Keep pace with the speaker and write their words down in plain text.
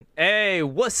Hey,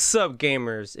 what's up,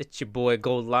 gamers? It's your boy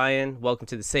Gold Lion. Welcome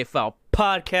to the Safe File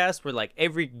Podcast, where like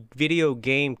every video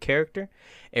game character,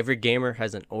 every gamer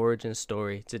has an origin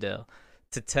story to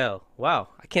tell. Wow,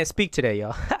 I can't speak today,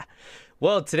 y'all.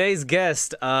 Well, today's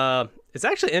guest, it's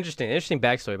actually interesting. Interesting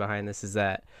backstory behind this is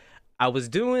that I was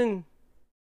doing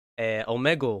a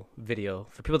Omegle video.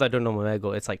 For people that don't know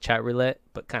Omegle, it's like chat roulette,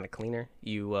 but kind of cleaner.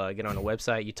 You get on a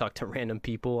website, you talk to random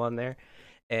people on there.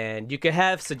 And you could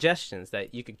have suggestions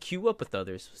that you could queue up with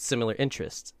others with similar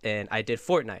interests. And I did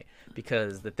Fortnite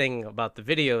because the thing about the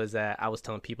video is that I was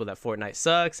telling people that Fortnite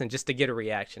sucks and just to get a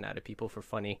reaction out of people for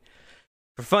funny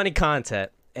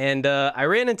content. And I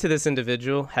ran into this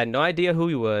individual, had no idea who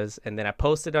he was, and then I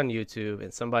posted on YouTube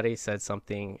and somebody said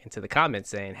something into the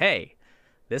comments saying, "Hey,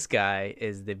 this guy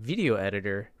is the video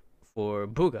editor for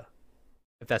Bugha."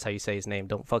 If that's how you say his name,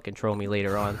 don't fucking troll me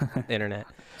later on internet.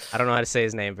 I don't know how to say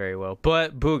his name very well,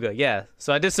 but Bugha, yeah.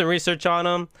 So I did some research on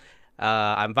him.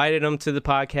 I invited him to the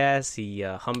podcast. He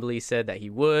humbly said that he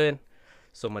would.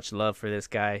 So much love for this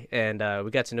guy. And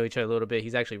we got to know each other a little bit.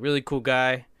 He's actually a really cool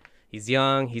guy. He's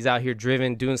young. He's out here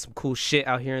driven, doing some cool shit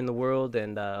out here in the world.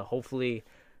 And hopefully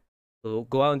we'll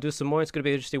go out and do some more. It's going to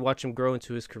be interesting to watch him grow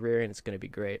into his career, and it's going to be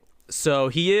great. So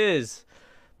he is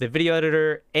the video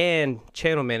editor and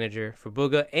channel manager for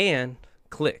Bugha and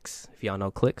Clix. If y'all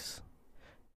know Clix,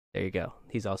 there you go.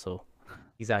 He's out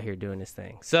here doing his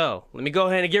thing. So let me go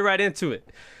ahead and get right into it.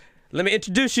 Let me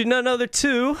introduce you none other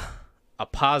to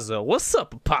Apazo. What's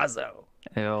up, Apazo?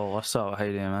 Yo, what's up? How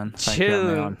you doing, man?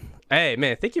 Chill. Hey,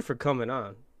 man, thank you for coming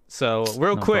on. So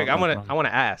real quick, I want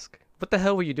to ask, what the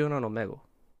hell were you doing on Omegle?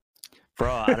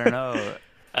 Bro, I don't know.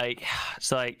 I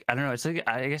don't know. It's like,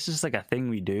 I guess it's like a thing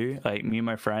we do. Like me and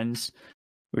my friends,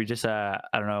 we just I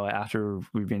don't know. After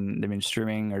they've been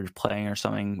streaming or playing or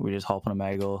something, we just hop on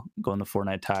Omegle, go on the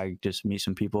Fortnite tag, just meet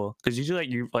some people. Because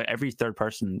usually like every third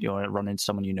person you want to run into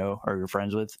someone you know or you're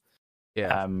friends with.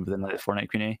 Yeah. Within like the Fortnite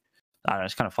community. I don't know.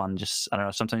 It's kind of fun. Just I don't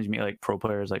know. Sometimes you meet like pro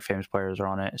players, like famous players are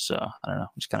on it. So I don't know.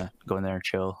 Just kind of go in there and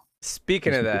chill.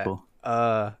 Speaking of that,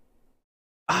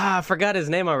 I forgot his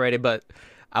name already, but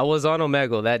I was on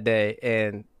Omegle that day,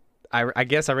 and I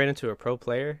guess I ran into a pro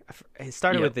player. He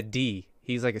started with a D.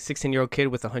 He's like a 16-year-old kid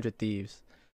with 100 thieves.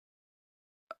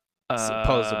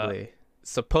 Supposedly,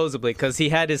 because he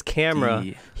had his camera.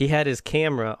 He had his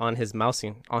camera on his mouse.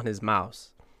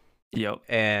 Yep.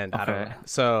 And I don't know.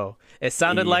 So it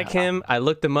sounded like him. I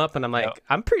looked him up, and I'm like,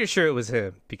 I'm pretty sure it was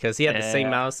him because he had the same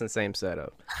mouse and same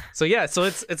setup. So yeah, so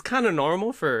it's kind of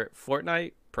normal for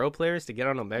Fortnite pro players to get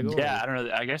on Omegle. Yeah, I don't know.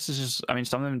 I guess it's just, I mean,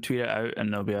 some of them tweet it out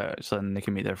and they'll be out so then they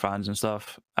can meet their fans and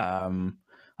stuff. I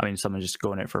mean, some just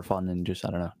go in it for fun and just,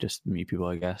 I don't know, just meet people,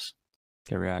 I guess.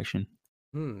 Get a reaction.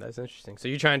 That's interesting. So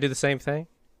you try and do the same thing?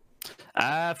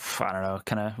 I don't know.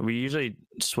 Kind of, we usually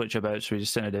switch about. So we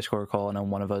just send a Discord call and then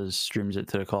one of us streams it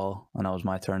to the call. And that was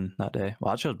my turn that day.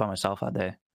 Well, actually, I was by myself that day.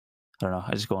 I don't know.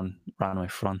 I just go and ran away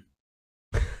for fun.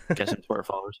 Get some Twitter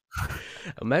followers.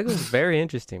 Omegle's very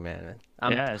interesting, man.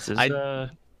 Yeah, it's a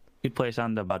good place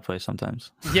and a bad place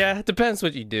sometimes. Yeah, it depends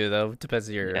what you do, though. It depends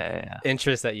on your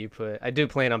interest that you put. I do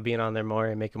plan on being on there more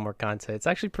and making more content. It's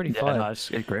actually pretty fun. No, it's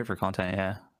great for content,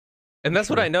 yeah. And that's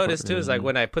what I noticed, too, is like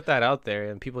when I put that out there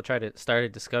and people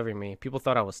started discovering me, people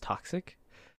thought I was toxic.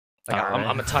 Like,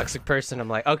 I'm a toxic person. I'm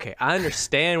like, okay, I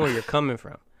understand where you're coming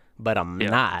from, but I'm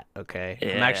not, okay?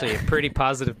 Yeah. I'm actually a pretty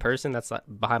positive person. That's like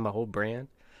behind my whole brand.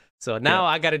 So now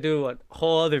I got to do a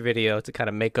whole other video to kind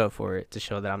of make up for it, to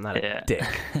show that I'm not a dick,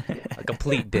 a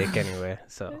complete dick anyway.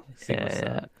 So see what's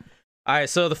up. All right,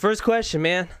 so the first question,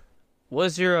 man, what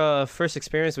was your first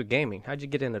experience with gaming? How'd you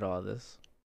get into all this?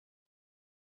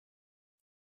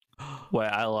 Wait,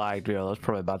 I lagged, real. That's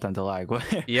probably about time to lag.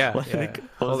 Yeah. What was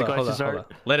the question? Hold on.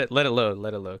 Let it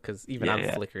load, because even I'm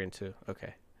flickering too.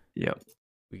 Okay. Yep.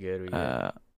 We good?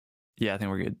 Yeah, I think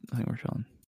we're good. I think we're chilling.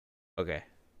 Okay.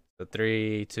 So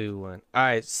 3, 2, 1. All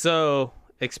right. So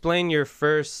explain your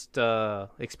first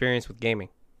experience with gaming.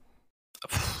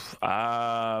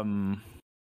 I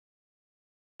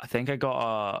think I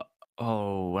got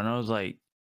when I was like,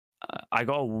 I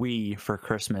got a Wii for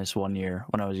Christmas one year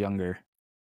when I was younger.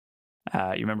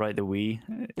 You remember like the Wii?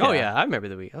 Oh yeah, I remember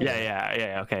the Wii. Okay.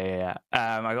 Yeah.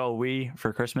 I got a Wii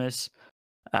for Christmas,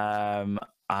 and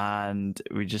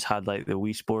we just had like the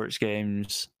Wii Sports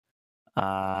games,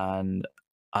 and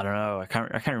I don't know. I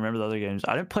can't remember the other games.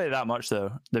 I didn't play it that much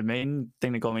though. The main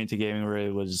thing that got me into gaming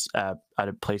really was I had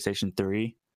a PlayStation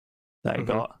 3 that I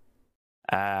got,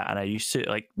 and I used to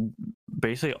like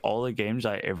basically all the games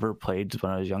I ever played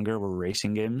when I was younger were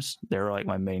racing games. They were like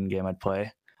my main game I'd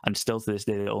play. And still to this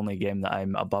day, the only game that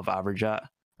I'm above average at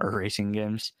are racing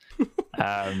games.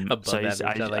 Above average.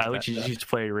 I like I that. literally used to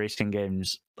play racing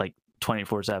games like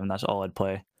 24/7. That's all I'd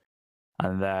play.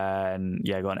 And then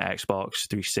yeah, I got an Xbox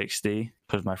 360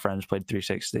 because my friends played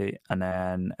 360, and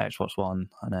then Xbox One,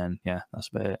 and then yeah, that's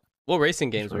about it. What racing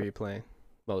games were you playing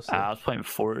mostly? I was playing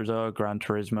Forza, Gran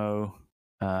Turismo.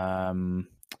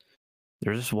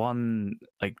 There's this one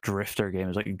like drifter game.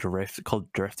 It was like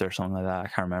called Drift or something like that. I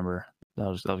can't remember. That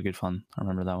was good fun. I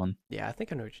remember that one. Yeah, I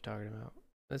think I know what you're talking about.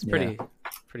 That's pretty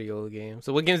old game.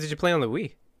 So what games did you play on the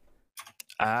Wii?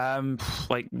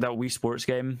 Like that Wii Sports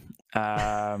game.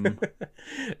 Didn't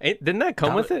that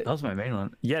come with it? That was my main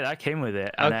one. Yeah, that came with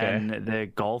it. And then the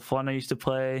golf one I used to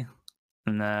play.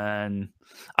 And then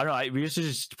I don't know. We used to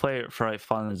just play it for like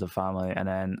fun as a family. And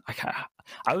then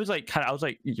I was like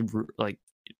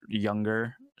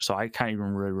younger, so I can't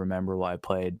even really remember what I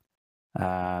played.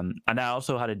 And I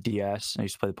also had a DS. I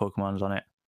used to play the Pokemons on it.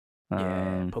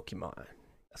 Yeah, Pokemon.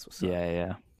 That's what's up.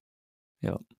 Yeah.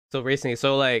 Yep. So racing.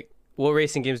 So like, what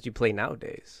racing games do you play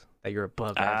nowadays that you're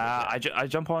above average at? I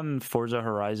jump on Forza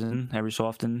Horizon every so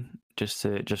often just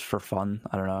for fun.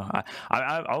 I don't know.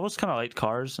 I always kind of liked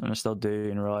cars, and I still do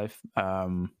in real life.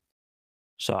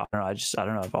 So I don't know. I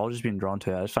don't know. I've always been drawn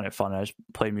to it. I just find it fun. I just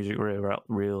play music really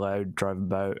loud, drive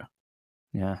about.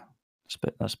 Yeah,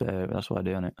 that's what I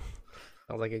do on it.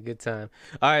 Sounds like a good time.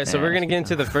 All right, so we're gonna get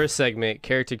into the first segment,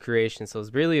 character creation. So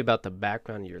it's really about the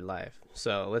background of your life.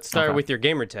 So let's start with your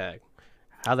gamer tag.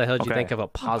 How the hell did you think of a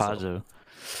Pazzo?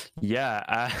 Yeah,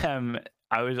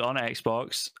 I was on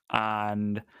Xbox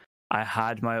and I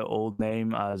had my old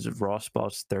name as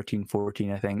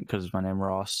RossBoss1314, I think, because my name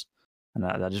Ross, and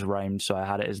that just rhymed, so I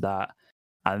had it as that.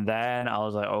 And then I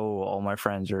was like, oh, all my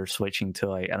friends are switching to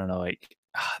like, I don't know, like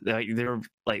they were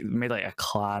like made like a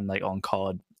clan like on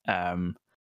COD, and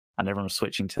everyone was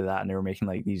switching to that, and they were making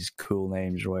like these cool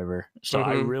names or whatever. So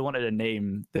I really wanted a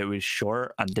name that was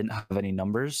short and didn't have any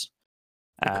numbers.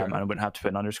 And I wouldn't have to put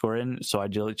an underscore in, so I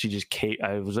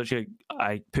literally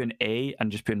I put an A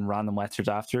and just put in random letters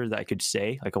after that I could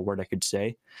say, like a word I could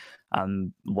say.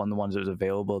 And one of the ones that was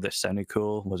available that sounded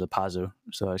cool was a Pazzo,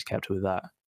 so I just kept with that.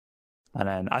 And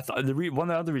then I thought one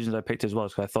of the other reasons I picked it as well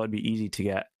is because I thought it'd be easy to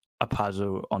get a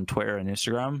Pazzo on Twitter and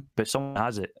Instagram, but someone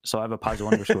has it, so I have a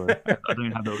Pazzo underscore. I don't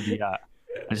even have the OG at.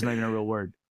 It's not even a real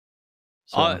word.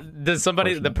 So, does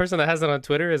the person that has it on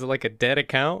Twitter, is it like a dead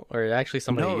account or actually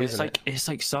somebody using it? It's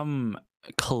like some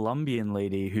Colombian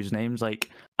lady whose name's like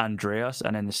Andreas,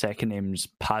 and then the second name's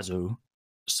Pazzo.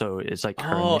 So it's like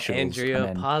her initials.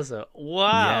 Andrea Pazzo.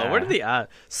 Wow, yeah. What are the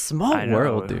small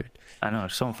world, dude? I know,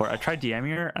 so unfortunate. I tried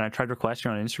DMing her and I tried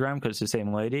requesting her on Instagram because it's the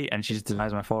same lady, and she just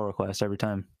denies my follow request every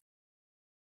time.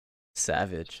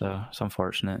 Savage. So it's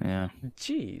unfortunate, yeah.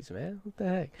 Jeez, man, what the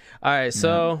heck? All right,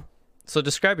 so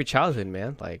describe your childhood,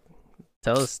 man. Like,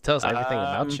 tell us everything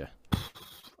about you.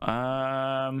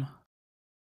 I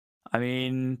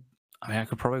mean, I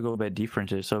could probably go a bit deeper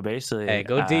into it. So basically, hey,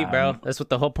 go deep, bro. That's what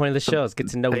the whole point of the show is. Get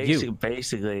to know you.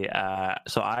 Basically,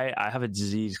 so I have a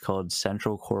disease called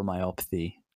central core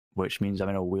myopathy, which means I'm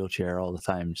in a wheelchair all the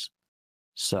times.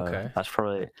 So that's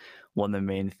probably one of the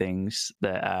main things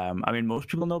that I mean, most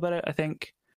people know about it, I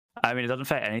think. I mean, it doesn't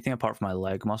affect anything apart from my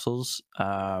leg muscles.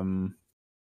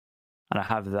 And I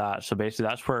have that. So basically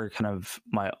that's where kind of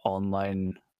my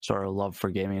online sort of love for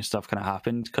gaming and stuff kind of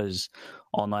happened, because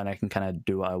online I can kind of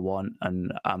do what I want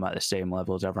and I'm at the same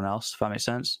level as everyone else, if that makes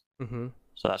sense.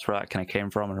 So that's where that kind of came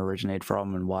from and originated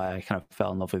from, and why I kind of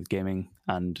fell in love with gaming.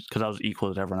 And because I was equal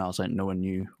as everyone else, like no one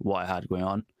knew what I had going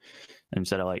on,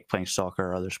 instead of like playing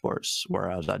soccer or other sports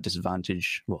where I was at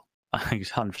disadvantage. Well, I think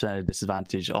it's 100% a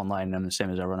disadvantage online. I'm the same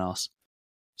as everyone else.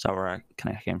 So where I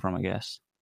kind of came from, I guess.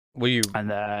 And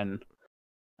then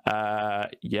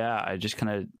I just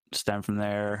kind of stemmed from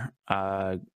there.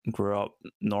 Grew up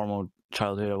normal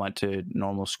childhood. I went to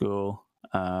normal school.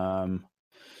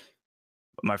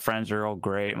 My friends are all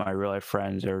great. My real life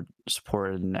friends are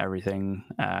supported in everything.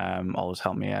 Always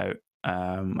help me out.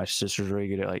 My sister's really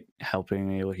good at like helping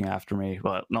me, looking after me.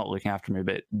 Well, not looking after me,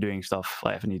 but doing stuff.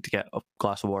 Like if I need to get a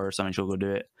glass of water or something, she'll go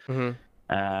do it.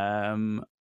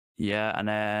 And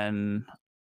then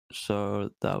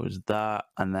so that was that,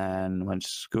 and then went to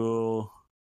school.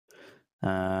 Do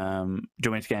you want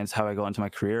me to get into how I got into my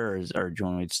career, or do you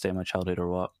want me to stay in my childhood, or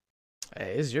what?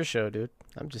 Hey, it's your show, dude.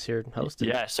 I'm just here hosting.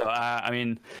 Yeah, so I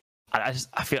mean, I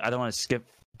feel I don't want to skip.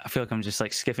 I feel like I'm just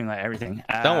like skipping like everything.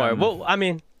 Don't worry. Well, I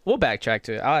mean, we'll backtrack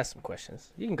to it. I'll ask some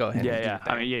questions. You can go ahead. Yeah.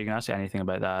 I mean, you can ask anything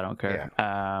about that. I don't care.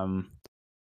 I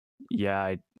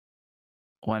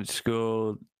went to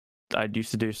school. I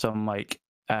used to do some like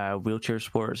wheelchair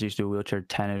sports. I used to do wheelchair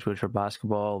tennis, wheelchair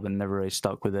basketball, but never really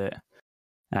stuck with it.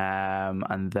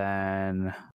 And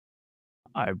then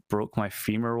I broke my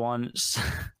femur once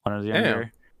when I was Damn.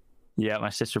 younger. Yeah, my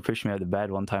sister pushed me out of the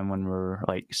bed one time when we were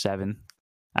like 7,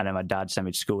 and then my dad sent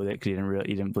me to school with it because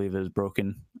he didn't believe it was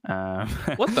broken.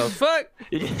 What the fuck?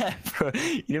 Yeah, bro,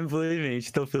 he didn't believe me. He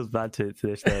still feels bad to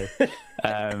this day.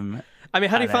 I mean,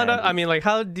 how do you and find out? then- I mean, like,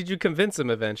 how did you convince him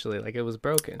eventually? Like, it was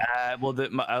broken. Well,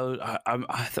 I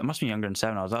must be younger than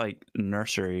 7. I was at like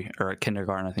nursery or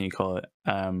kindergarten, I think you call it.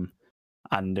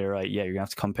 And they're like, "Yeah, you're gonna have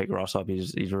to come pick Ross up.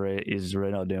 He's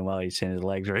really not doing well. He's saying his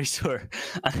legs are really sore."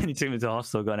 And then he took me to the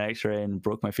hospital, got an X-ray, and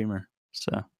broke my femur.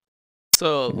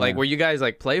 So, like, Yeah. were you guys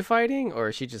like play fighting,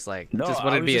 or she just like No, just I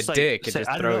wanted to was be a just, like, dick and say- just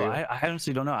I don't throw know. you? I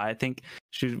honestly don't know. I think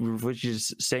she was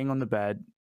just sitting on the bed.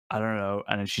 I don't know,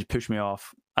 and then she pushed me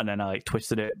off, and then I like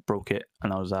twisted it, broke it,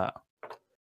 and that was that.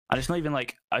 And it's not even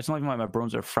like my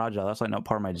bones are fragile. That's like not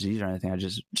part of my disease or anything. I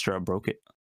just straight up broke it.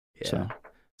 Yeah.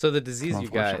 So the disease you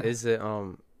got, Unfortunately. is it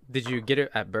did you get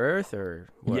it at birth or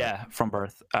what? Yeah, from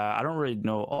birth. I don't really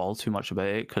know all too much about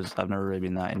it because I've never really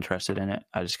been that interested in it.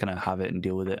 I just kind of have it and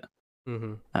deal with it.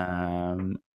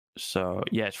 Mm-hmm. So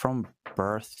yeah, it's from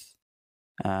birth.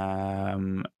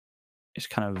 It's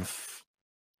kind of,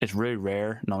 it's really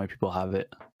rare. Not many people have it.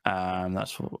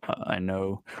 That's what I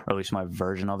know, or at least my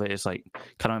version of it is like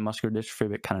kind of like muscular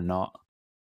dystrophy, but kind of not.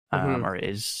 Mhm. Or it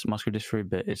is muscular dystrophy,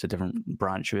 but it's a different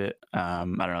branch of it. I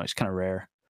don't know. It's kind of rare.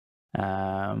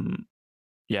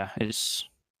 Yeah,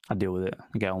 I deal with it.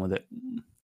 I get on with it.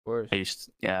 Of course.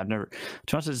 I've never, to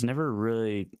be honest, it's never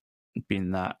really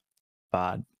been that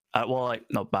bad. Well, like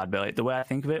not bad, but like the way I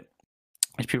think of it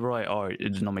is people are like, oh,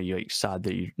 it's not make you like sad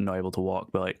that you're not able to walk,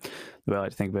 but like the way I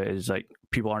like to think of it is like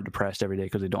people aren't depressed every day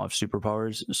because they don't have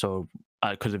superpowers, so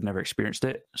because they've never experienced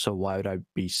it. So why would I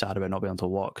be sad about not being able to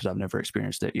walk because I've never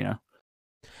experienced it? You know?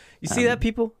 You see that,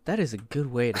 people? That is a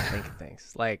good way to think of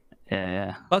things. Like,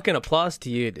 Yeah. fucking applause to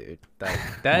you, dude. Like,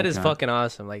 that is Okay. fucking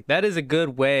awesome. Like, that is a good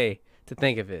way to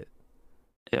think of it.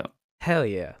 Yeah. Hell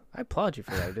yeah. I applaud you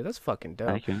for that, dude. That's fucking dope.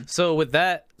 Thank you. So with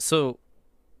that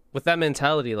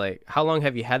mentality, like, how long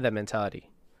have you had that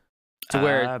mentality to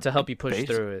where to help you push basi-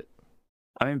 through it?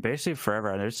 I mean, basically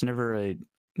forever. I just never really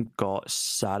got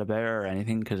sad about it or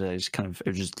anything because I just kind of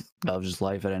that was just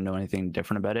life. I didn't know anything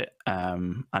different about it.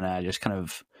 And I just kind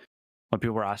of, when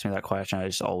people were asking me that question, I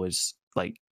just always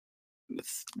like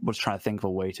was trying to think of a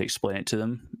way to explain it to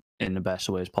them in the best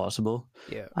ways possible.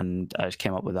 Yeah. And I just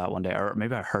came up with that one day, or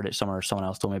maybe I heard it somewhere or someone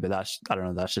else told me, but I don't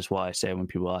know. That's just what I say when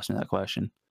people ask me that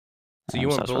question. So you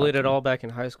weren't that's what I bullied at think. all back in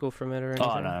high school from it or anything?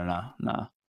 Oh no.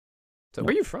 So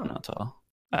where you from? Not at all.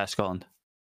 Scotland.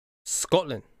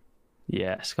 Scotland.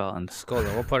 Yeah, Scotland.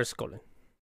 Scotland. What part of Scotland?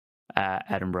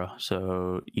 Edinburgh,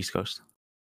 so East Coast.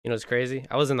 You know, it's crazy.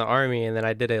 I was in the army and then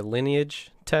I did a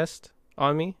lineage test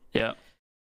on me. Yeah.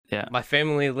 My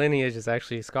family lineage is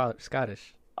actually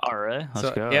Scottish. All right, let's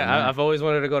So, go. yeah, man. I've always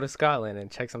wanted to go to Scotland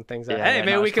and check some things out. Yeah, Hey, yeah,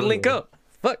 maybe no, we it's can link cool. up.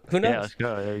 Fuck, who knows? Yeah, let's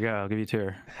go. There you go. I'll give you a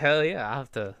tour. Hell yeah, I'll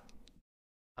have to.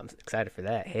 I'm excited for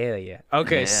that. Hell yeah.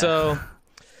 Okay, Yeah.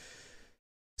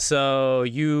 so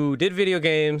you did video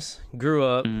games, grew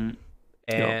up, Mm,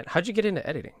 and how'd you get into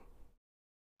editing?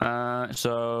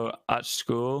 so at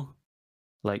school,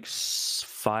 like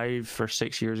 5 or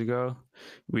 6 years ago,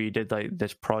 we did like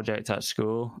this project at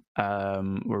school,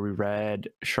 where we read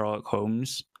Sherlock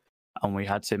Holmes, and we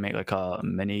had to make like a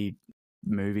mini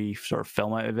movie sort of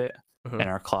film out of it Mhm. in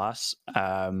our class.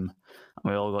 And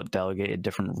we all got delegated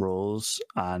different roles,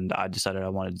 and I decided I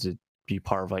wanted to be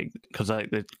part of like, because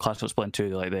like the class got split into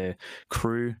like the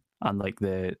crew and like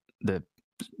the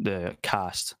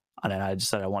cast, and then I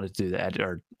decided I wanted to do the edit,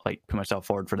 or like put myself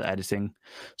forward for the editing.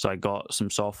 So I got some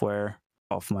software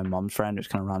off my mum's friend. It was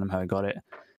kind of random how I got it,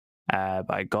 but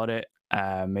I got it,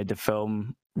 made the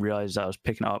film, realized I was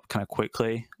picking it up kind of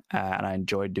quickly, and I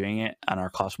enjoyed doing it, and our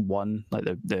class won like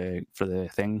the for the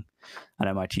thing, and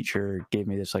then my teacher gave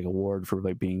me this like award for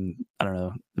like being, I don't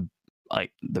know,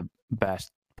 the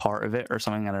best part of it or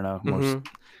something. I don't know, most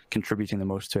contributing the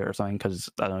most to it or something, because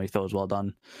I don't know, he thought it was well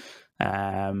done.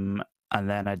 And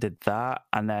then I did that,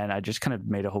 and then I just kind of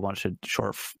made a whole bunch of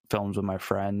short films with my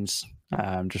friends,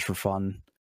 just for fun.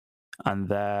 And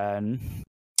then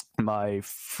my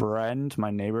friend, my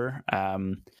neighbor,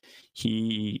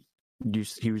 he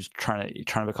was trying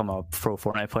to become a pro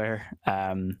Fortnite player,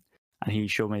 and he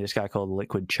showed me this guy called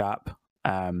Liquid Chap,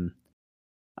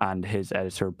 and his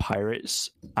editor Pirates,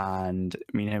 and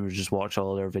me and him would just watch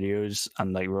all their videos,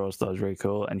 and like Rose thought it was really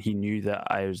cool, and he knew that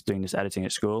I was doing this editing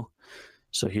at school.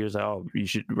 So he was like, "Oh, you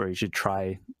should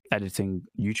try editing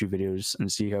YouTube videos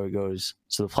and see how it goes."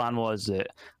 So the plan was that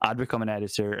I'd become an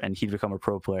editor and he'd become a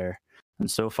pro player. And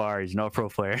so far, he's not a pro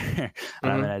player,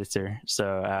 and I'm an editor.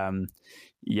 So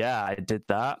yeah, I did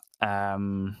that.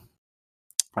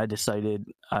 I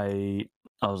decided I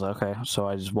was like, okay, so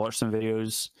I just watched some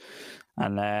videos,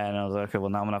 and then I was like, okay, well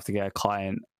now I'm gonna have to get a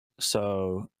client.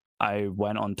 So I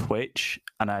went on Twitch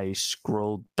and I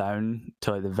scrolled down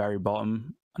to like the very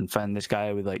bottom and found this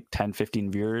guy with like 10,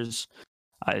 15 viewers.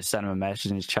 I sent him a message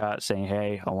in his chat saying,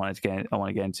 "Hey, I want to get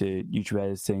into YouTube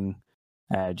editing.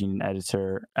 Do you need an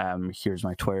editor? Here's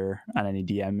my Twitter." And then he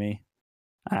DM'd me,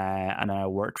 and then I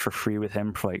worked for free with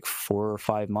him for like 4 or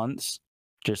 5 months,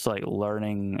 just like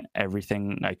learning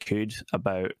everything I could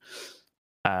about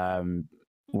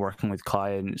working with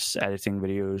clients, editing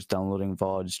videos, downloading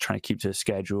VODs, trying to keep to a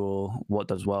schedule, what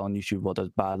does well on YouTube, what does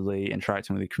badly,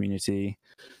 interacting with the community.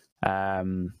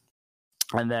 And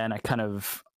then I kind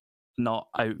of not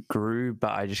outgrew,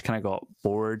 but I just kind of got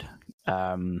bored.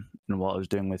 And what I was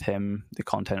doing with him, the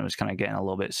content was kind of getting a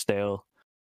little bit stale.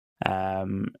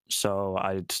 So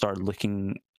I started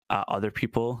looking at other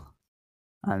people,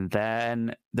 and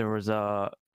then there was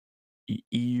a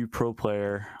EU pro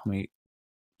player.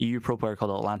 EU pro player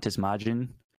called Atlantis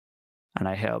Magin, and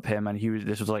I hit up him, and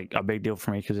this was like a big deal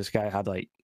for me because this guy had like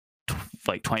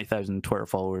 20,000 Twitter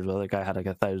followers, the other guy had like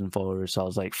 1,000 followers, so I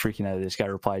was like freaking out. This guy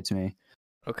replied to me.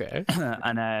 Okay.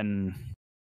 And then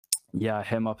I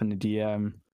hit him up in the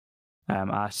DM,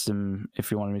 asked him if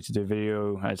he wanted me to do a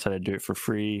video. I said I'd do it for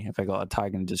free if I got a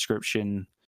tag in the description.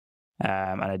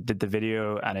 And I did the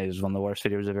video, and it was one of the worst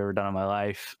videos I've ever done in my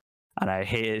life, and I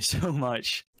hate it so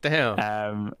much. Damn.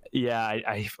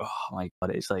 I oh my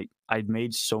god, it's like I'd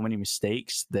made so many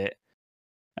mistakes that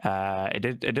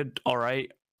it did all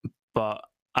right,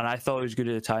 and I thought it was good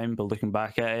at the time, but looking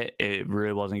back at it, it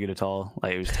really wasn't good at all.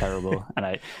 Like, it was terrible. And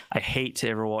I hate to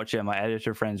ever watch it. My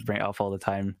editor friends bring it up all the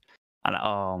time, and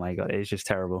oh my god, it's just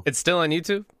terrible. It's still on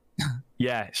YouTube?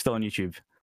 Yeah, it's still on YouTube.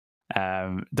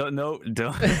 Don't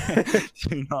do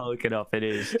not look it up. It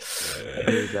is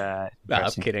Nah,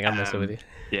 I'm kidding. I'm messing with you.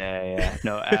 Yeah.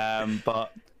 No,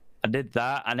 but I did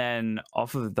that, and then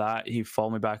off of that, he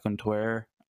followed me back on Twitter.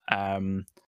 And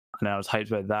I was hyped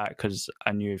about that because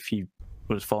I knew if he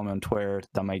was following me on Twitter,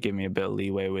 that might give me a bit of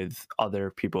leeway with other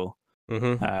people.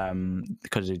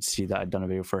 Because they'd see that I'd done a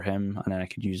video for him, and then I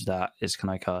could use that as kind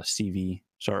of like a CV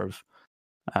sort of.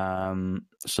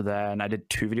 So then I did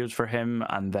 2 videos for him,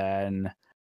 and then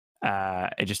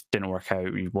it just didn't work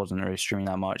out. He wasn't really streaming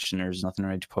that much, and there's nothing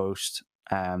really to post.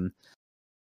 And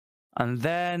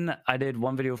then I did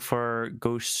 1 video for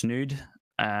Ghost Snood,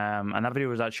 and that video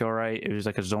was actually alright. It was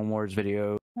like a Zone Wars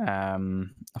video, a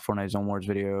Fortnite Zone Wars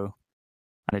video,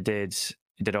 and it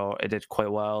did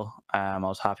quite well. I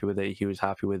was happy with it. He was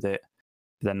happy with it.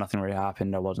 But then nothing really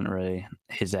happened. I wasn't really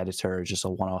his editor. It was just a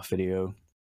one-off video.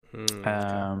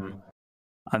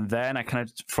 And then I kind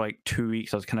of, for like 2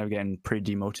 weeks, I was kind of getting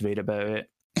pretty demotivated about it.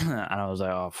 And I was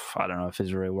like, oh, I don't know if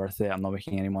it's really worth it. I'm not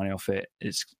making any money off it.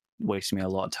 It's wasting me a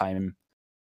lot of time.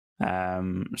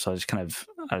 So I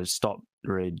just stopped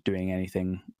really doing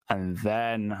anything. And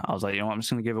then I was like, you know what, I'm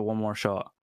just going to give it one more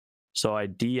shot. So I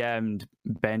DM'd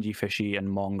Benji Fishy and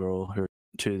Mongrel, who are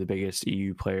 2 of the biggest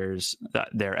EU players,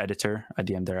 their editor. I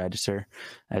DM'd their editor.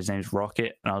 His name's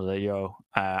Rocket. And I was like, yo,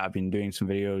 I've been doing some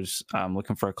videos. I'm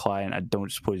looking for a client. I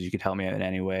don't suppose you could help me out in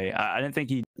any way. I didn't think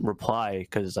he'd reply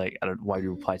because, like, I don't know why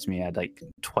you reply to me. I had like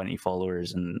 20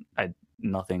 followers and I had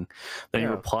nothing. Then he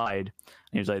replied,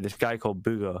 and he was like, this guy called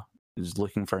Booga is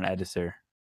looking for an editor.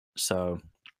 So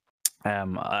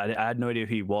I had no idea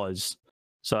who he was.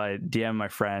 So I DM'd my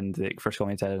friend that first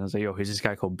commented, and I was like, yo, who's this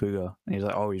guy called Booga? And he's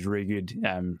like, oh, he's really good.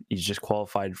 He's just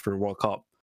qualified for World Cup.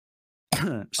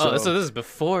 So this is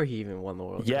before he even won the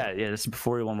World Cup. Yeah, this is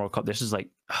before he won World Cup. This is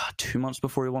like 2 months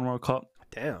before he won World Cup.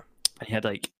 Damn. And he had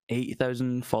like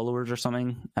 80,000 followers or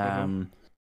something. And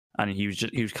he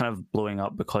was kind of blowing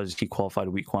up because he qualified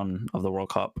week 1 of the World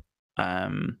Cup.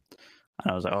 And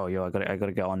I was like, oh, yo, I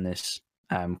gotta get on this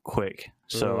quick.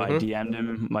 So I DM'd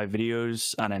him my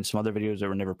videos and then some other videos that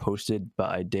were never posted, but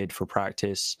I did for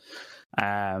practice.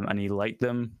 And he liked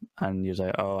them, and he was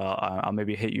like, oh, I'll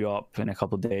maybe hit you up in a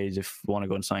couple of days if you want to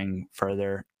go on something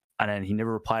further. And then he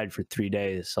never replied for 3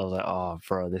 days. So I was like, oh,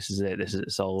 bro, this is it.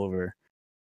 It's all over.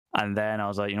 And then I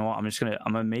was like, you know what? I'm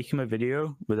gonna make him a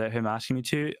video without him asking me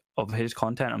to, of his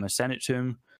content. I'm gonna send it to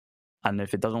him. And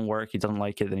if it doesn't work, he doesn't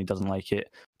like it, then he doesn't like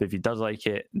it. But if he does like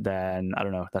it, then I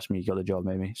don't know, that's me, you got the job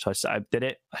maybe. So I did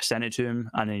it, I sent it to him,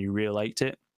 and then he really liked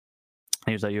it. And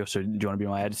he was like, yo, so do you want to be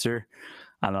my editor?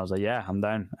 And I was like, yeah, I'm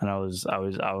down. And I was so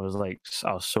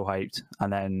hyped.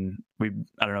 And then we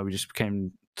just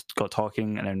got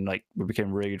talking, and then like we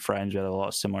became really good friends. We had a lot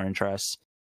of similar interests.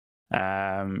 We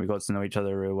got to know each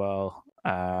other really well.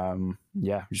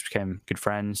 We just became good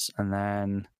friends, and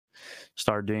then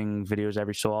started doing videos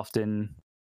every so often.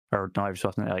 or not every so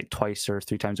often, like twice or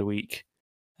 3 times a week.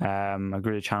 I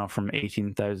grew the channel from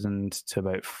 18,000 to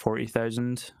about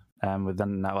 40,000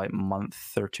 within that like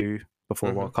month or two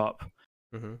before World Cup.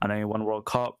 And then we won World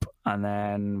Cup, and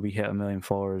then we hit 1 million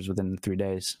followers within 3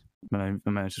 days. 1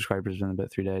 million subscribers within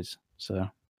about 3 days. So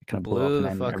it kind of blew up,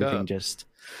 and then everything just.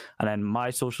 And then my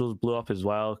socials blew up as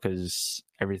well because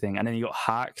everything. And then you got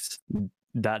hacked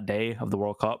that day of the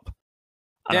World Cup.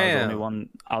 And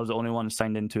I was the only one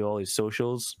signed into all his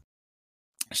socials.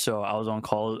 So I was on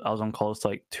calls to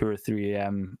like 2 or 3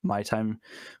 a.m. my time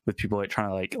with people like trying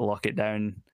to like lock it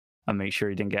down and make sure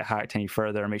he didn't get hacked any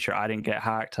further, and make sure I didn't get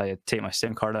hacked. I had to take my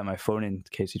SIM card out of my phone in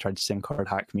case he tried to SIM card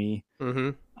hack me.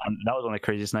 And that was one of the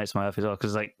craziest nights of my life as well,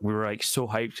 because like we were like so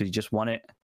hyped because he just won it,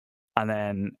 and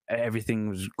then everything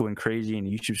was going crazy, and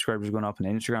YouTube subscribers were going up, and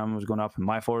Instagram was going up, and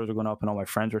my followers were going up, and all my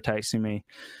friends were texting me,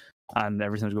 and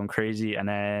everything was going crazy. And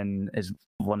then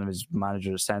one of his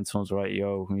managers at Sentinels were like,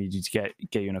 "Yo, we need you to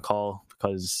get you in a call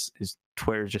because his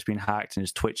Twitter's just been hacked and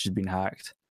his Twitch has been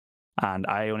hacked." And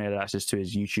I only had access to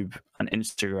his YouTube and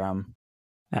Instagram.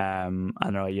 And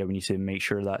they're like, "Yeah, we need to make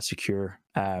sure that's secure."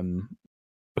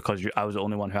 Because I was the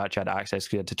only one who actually had access,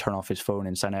 because he had to turn off his phone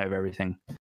and sign out of everything.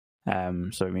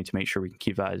 So we need to make sure we can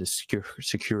keep that as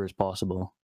secure as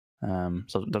possible.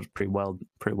 So that was pretty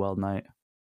wild night.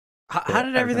 How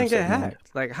did everything get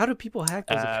hacked? Like, how do people hack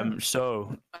those accounts?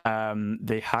 So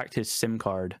they hacked his SIM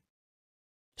card.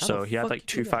 So he had like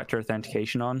 2-factor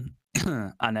authentication on.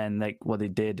 And then like what they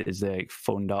did is they like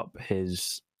phoned up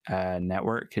his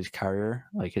network, his carrier,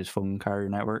 like his phone carrier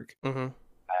network.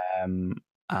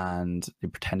 And they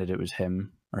pretended it was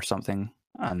him or something.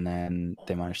 And then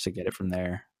they managed to get it from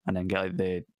there, and then get like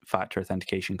the factor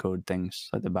authentication code things,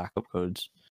 like the backup codes,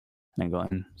 and then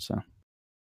got in. So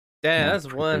yeah,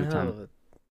 that's one hell of a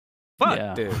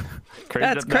fuck, dude.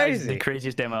 That's crazy. That is the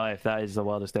craziest day of my life. That is the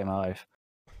wildest day of my life.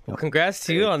 Well, congrats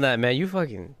to you on that, man. You got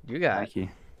Thank you.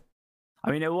 I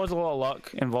mean, it was a lot of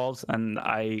luck involved, and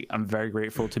I am very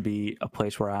grateful to be a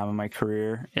place where I am in my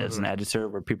career as an editor,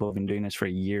 where people have been doing this for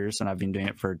years, and I've been doing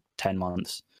it for 10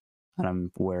 months, and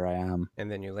I'm where I am.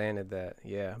 And then you landed that,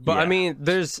 yeah. But yeah.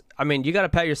 I mean, you got to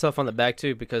pat yourself on the back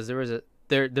too, because there's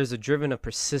a driven of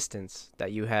persistence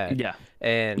that you had. Yeah.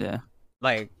 And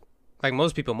like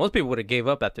most people would have gave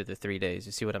up after the 3 days.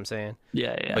 You see what I'm saying?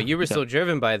 Yeah. But you were so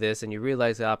driven by this, and you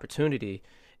realized the opportunity.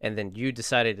 And then you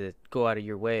decided to go out of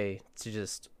your way to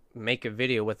just make a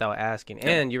video without asking,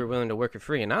 and you were willing to work for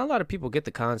free. And not a lot of people get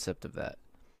the concept of that.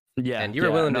 Yeah, and you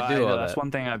were willing to do all that. That's one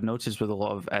thing I've noticed with a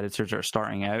lot of editors that are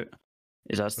starting out,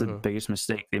 is that's the biggest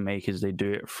mistake they make, is they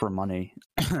do it for money.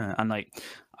 And like,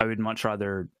 I would much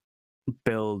rather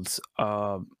build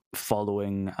a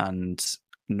following and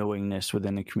knowingness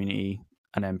within the community,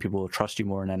 and then people will trust you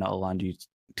more, and then it'll land you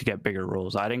to get bigger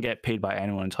roles. I didn't get paid by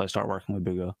anyone until I started working with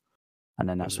Bugha. And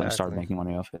then that's when I started making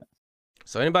money off it.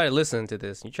 So anybody listening to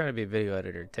this, you're trying to be a video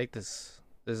editor, take this.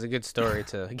 This is a good story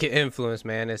to get influence,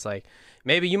 man. It's like,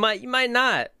 maybe you might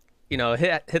not,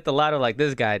 hit the lotto like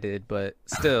this guy did, but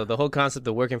still, the whole concept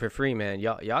of working for free, man.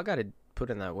 Y'all got to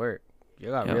put in that work. You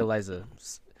got to realize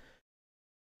just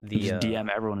DM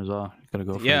everyone as well. You gotta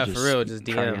go for for real. Just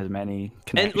DM as many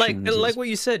connections. And like what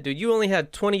you said, dude, you only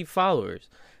had 20 followers.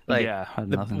 Like,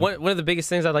 one of the biggest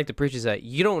things I like to preach is that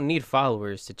you don't need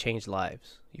followers to change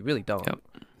lives. You really don't. Yep.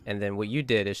 And then what you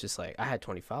did is just like, I had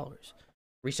 20 followers.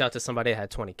 Reach out to somebody that had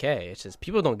 20K. It's just,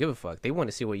 people don't give a fuck. They want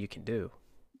to see what you can do.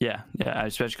 Yeah,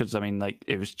 especially because, I mean, like,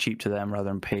 it was cheap to them rather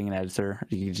than paying an editor.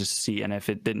 You could just see, and if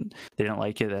they didn't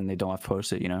like it, then they don't have to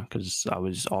post it, because I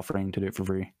was offering to do it for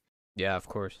free. Yeah, of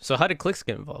course. So how did Clix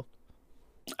get involved?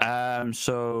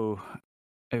 So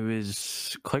it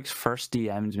was Clix first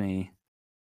DM'd me.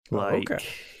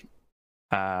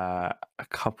 A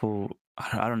couple,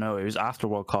 I don't know, it was after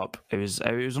World Cup. It was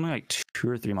only like 2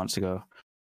 or 3 months ago.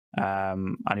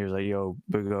 And he was like, "Yo,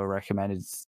 Bugha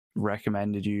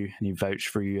recommended you, and he vouched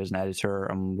for you as an editor.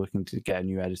 I'm looking to get a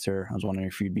new editor. I was wondering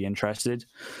if you'd be interested."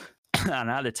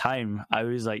 And at the time, I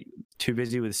was like too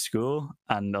busy with school,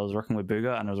 and I was working with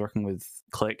Bugha, and I was working with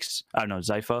Clix. I don't know,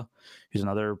 Zypha, who's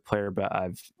another player, but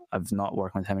I've not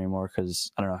worked with him anymore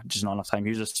because I don't know, just not enough time.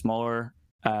 He was a smaller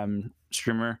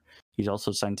streamer. He's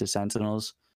also signed to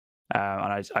Sentinels,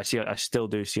 and I still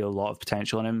do see a lot of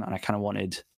potential in him, and I kind of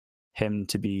wanted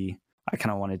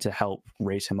to help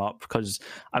raise him up, because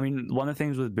I mean, one of the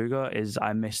things with Bugha is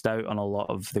I missed out on a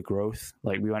lot of the growth.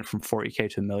 Like, we went from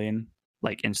 40K to 1 million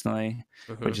like instantly,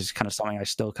 which is kind of something I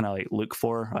still kind of like look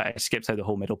for. I skipped out the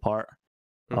whole middle part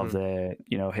of the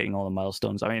hitting all the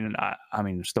milestones. I mean,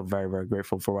 I'm still very, very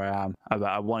grateful for where I am.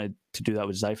 I wanted to do that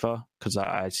with Zypha because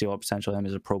I see a lot of potential in him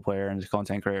as a pro player and as a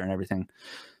content creator and everything.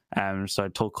 So I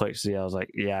told Clixy, I was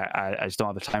like, yeah, I just don't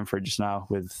have the time for it just now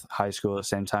with high school at the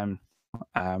same time.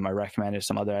 I recommended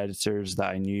some other editors that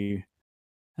I knew.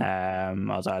 I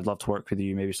was like, I'd love to work with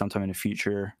you maybe sometime in the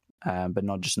future, but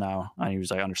not just now. And he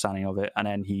was like understanding of it. And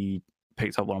then he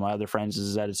picked up one of my other friends as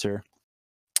his editor.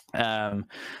 And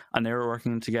they were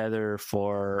working together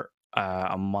for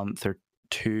a month or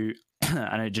two,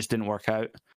 and it just didn't work out.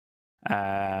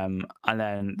 And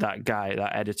then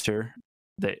that editor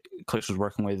that Clicks was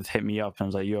working with hit me up and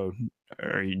was like, "Yo,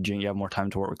 do you have more time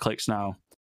to work with Clicks now?"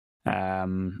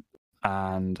 And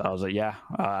I was like, "Yeah."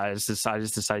 I just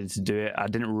decided to do it. I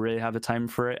didn't really have the time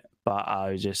for it, but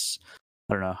I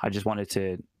don't know. I just wanted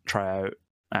to try out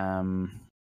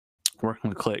working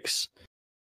with Clicks.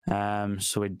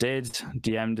 So I did.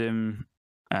 DM'd him.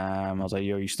 I was like,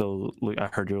 "Yo, I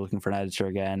heard you're looking for an editor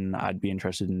again. I'd be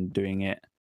interested in doing it."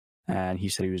 And he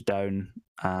said he was down.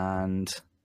 And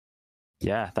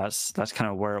yeah, that's kind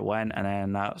of where it went. And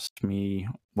then that's me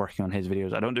working on his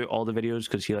videos. I don't do all the videos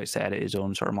because he likes to edit his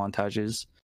own sort of montages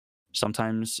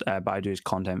sometimes, but I do his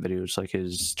content videos, like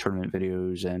his tournament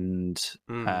videos and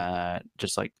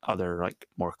just like other like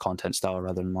more content style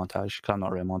rather than montage, because I'm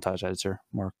not really a montage editor,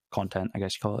 more content, I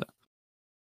guess you call it.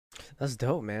 That's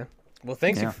dope, man. Well,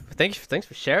 thanks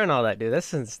for sharing all that, dude.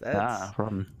 That's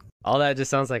all that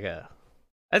just sounds like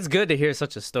that's good to hear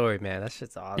such a story, man. That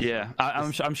shit's awesome. Yeah,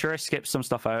 I'm sure I skipped some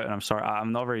stuff out, and I'm sorry.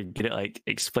 I'm not very good at like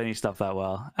explaining stuff that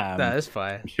well. That is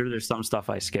fine. I'm sure there's some stuff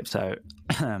I skipped out,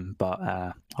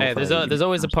 but hey, there's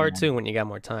always a part 2 when you got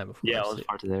more time. Yeah, always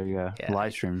part 2. There you go. Yeah.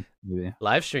 Live stream, maybe.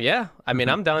 Live stream, yeah. I mean,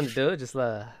 I'm down to do it. Just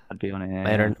I'd be on it.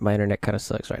 Yeah, my internet kind of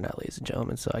sucks right now, ladies and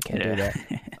gentlemen, so I can't do that.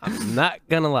 I'm not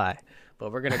gonna lie,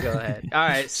 but we're gonna go ahead. All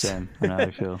right. Same. I know how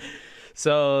I feel.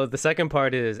 So the second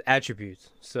part is attributes.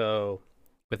 So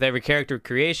with every character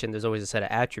creation, there's always a set of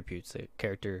attributes,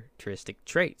 characteristic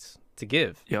traits to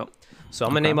give. Yep. So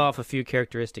I'm going to name off a few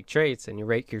characteristic traits, and you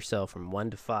rate yourself from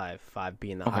 1 to 5, 5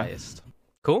 being the highest.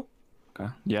 Cool? Okay.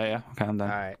 Yeah. Okay, I'm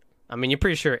done. All right. I mean, you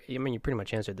pretty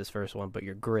much answered this first one, but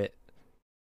your grit.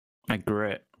 My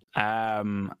grit.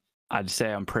 I'd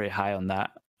say I'm pretty high on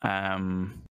that.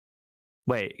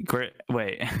 Grit.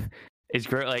 Is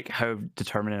grit like how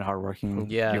determined and hardworking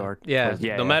you are? Yeah.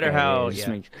 No matter how.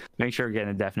 Make sure you're getting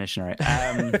the definition right.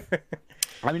 I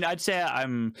mean, I'd say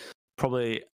I'm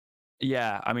probably.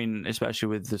 Yeah, I mean, especially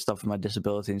with the stuff with my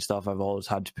disability and stuff, I've always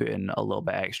had to put in a little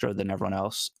bit extra than everyone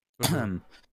else.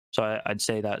 So I'd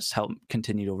say that's helped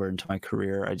continued over into my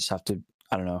career. I just have to.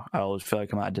 I don't know. I always feel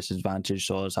like I'm at a disadvantage,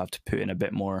 so I always have to put in a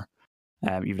bit more.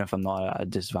 Even if I'm not at a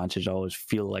disadvantage, I always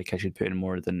feel like I should put in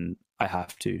more than I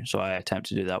have to. So I attempt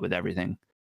to do that with everything.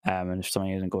 And if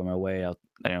something isn't going my way, I'll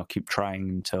keep trying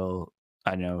until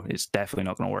I know it's definitely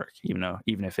not going to work.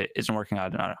 Even if it isn't working, I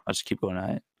don't know. I'll just keep going at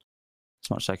it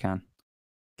as much as I can.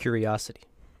 Curiosity.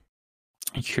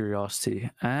 I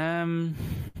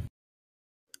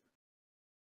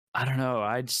don't know.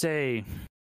 I'd say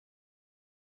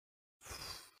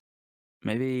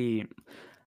maybe.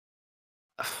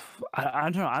 I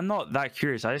don't know. I'm not that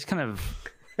curious. I just kind of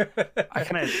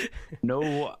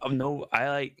know.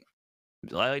 I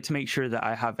like to make sure that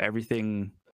I have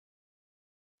everything.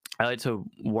 I like to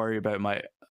worry about my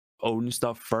own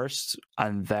stuff first,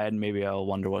 and then maybe I'll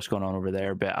wonder what's going on over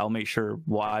there. But I'll make sure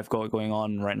what I've got going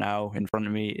on right now in front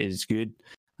of me is good.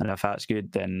 And if that's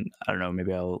good, then I don't know.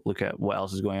 Maybe I'll look at what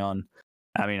else is going on.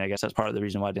 I mean, I guess that's part of the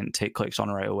reason why I didn't take Clicks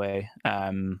on right away. I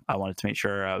wanted to make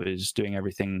sure I was doing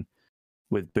everything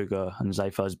with Bugha and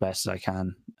Zypha as best as I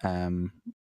can,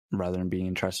 rather than being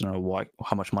interested in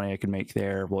how much money I could make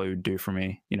there, what it would do for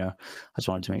me. I just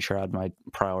wanted to make sure I had my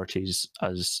priorities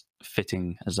as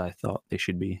fitting as I thought they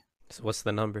should be. So what's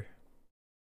the number?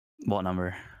 What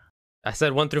number? I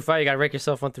said 1 through 5. You gotta rank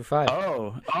yourself 1 through 5.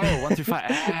 Oh, 1 through 5.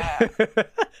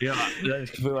 Yeah,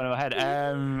 that's completely one in my head.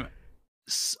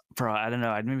 Bro, I don't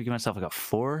know. I'd maybe give myself like a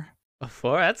 4. A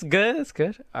 4? That's good. That's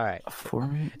good. All right. A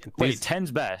 4? Wait,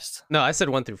 10's best. No, I said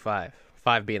 1 through 5.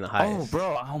 5 being the highest. Oh,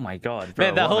 bro. Oh my god, bro.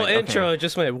 Man, that whole intro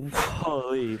just went.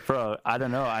 Holy, bro. I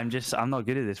don't know. I'm not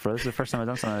good at this, bro. This is the first time I've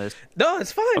done something like this. No,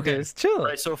 it's fine. Okay, it's chill.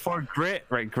 Right. So for grit,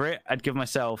 I'd give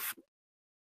myself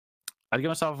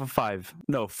a 5.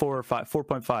 No, 4 or 5.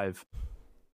 4.5.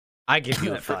 I give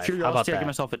you a 5. For curiosity, I give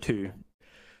myself a 2.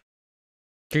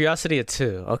 Curiosity a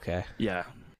 2. Okay. Yeah.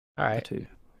 All right. 2.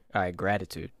 All right.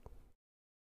 Gratitude.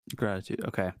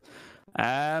 Okay.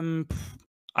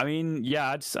 I mean,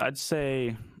 yeah, I'd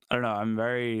say, I don't know, I'm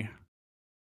very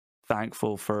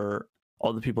thankful for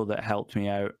all the people that helped me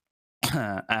out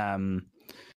in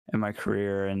my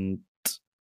career, and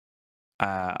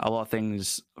a lot of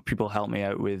things people helped me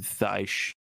out with that I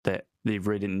that they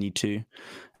really didn't need to,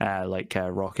 like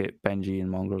Rocket, Benji, and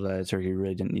Mongrel's editor, he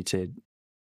really didn't need to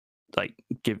like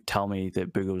tell me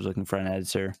that Booga was looking for an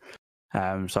editor.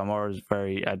 So I'm always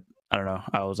very, I don't know,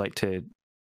 I always like to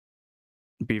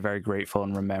be very grateful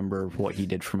and remember what he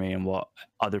did for me and what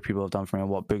other people have done for me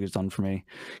and what Booga's done for me,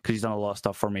 because he's done a lot of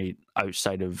stuff for me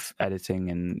outside of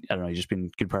editing, and I don't know, he's just been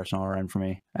a good person all around for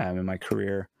me in my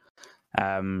career.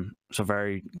 So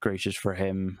very gracious for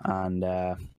him, and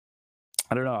I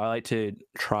don't know, I like to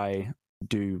try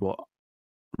do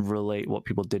relate what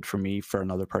people did for me for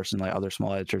another person, like other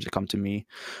small editors that come to me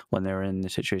when they're in the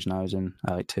situation I was in.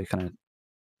 I like to kind of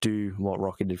do what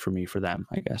Rocket did for me for them,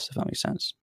 I guess, if that makes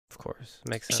sense. Of course,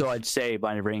 makes sense. So I'd say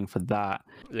binary rating for that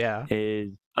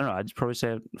is, I don't know, I'd probably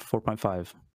say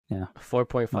 4.5. Yeah,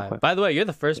 4.5. By the way, you're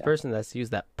the first person that's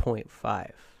used that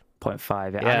 0.5.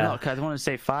 0.5. Yeah. I don't want to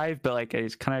say 5, but like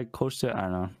it's kind of close to it. I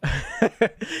don't know.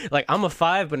 Like I'm a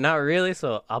 5, but not really,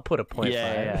 so I'll put a 0.5.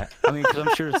 Yeah. I mean, because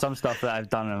I'm sure some stuff that I've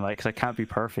done, and like, because I can't be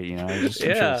perfect, you know. I'm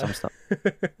sure some stuff.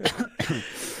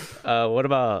 What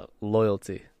about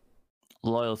loyalty?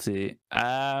 Loyalty.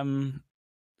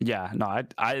 Yeah, no,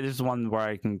 I this is one where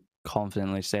I can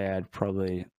confidently say I'd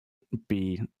probably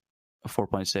be a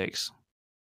 4.6.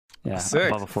 Yeah,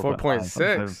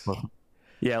 4.6.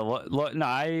 Yeah, no,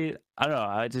 I don't know.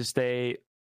 I just say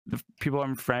the people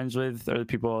I'm friends with are the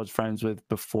people I was friends with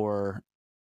before,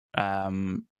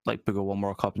 like Booga One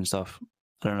World Cup and stuff.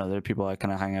 I don't know. They're people I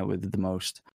kind of hang out with the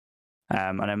most.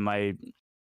 And then my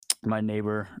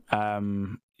neighbor,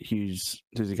 who's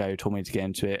the guy who told me to get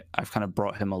into it. I've kind of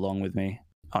brought him along with me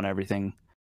on everything.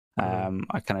 I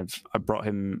brought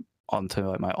him onto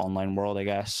like my online world, I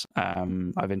guess.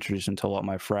 I've introduced him to a lot of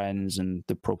my friends and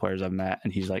the pro players I've met,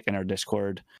 and he's like in our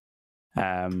Discord.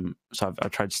 So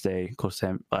I've tried to stay close to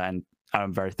him, and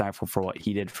I'm very thankful for what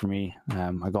he did for me.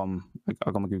 I got him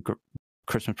a good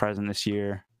Christmas present this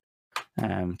year, to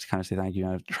kind of say thank you.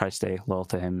 And I've tried to stay loyal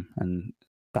to him and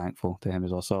thankful to him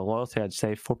as well. So loyalty, I'd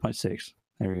say 4.6.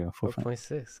 There we go,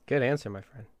 4.6. Good answer, my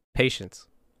friend. Patience.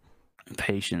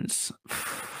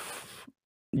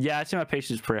 Yeah, I'd say my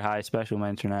patience is pretty high, especially with my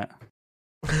internet.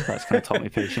 That's kind of taught me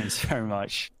patience very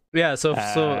much. Yeah, so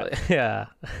yeah.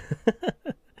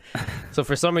 So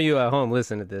for some of you at home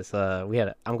listening to this, I'm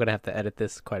gonna have to edit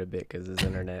this quite a bit because his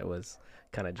internet was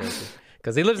kind of janky.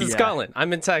 Because he lives in Scotland,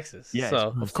 I'm in Texas,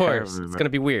 so of course it's gonna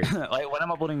be weird. Like when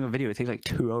I'm uploading a video, it takes like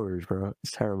 2 hours, bro.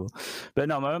 It's terrible. But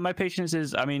no, my patience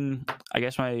is, I mean, I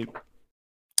guess my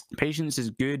patience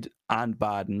is good and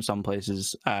bad in some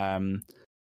places.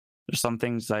 There's some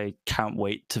things I can't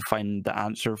wait to find the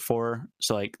answer for.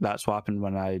 So like that's what happened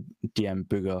when I DM'd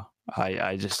Booga.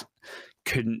 I just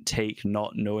couldn't take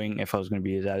not knowing if I was going to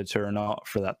be his editor or not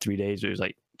for that 3 days. It was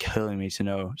like killing me to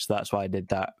know. So that's why I did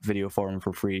that video for him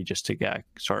for free, just to get a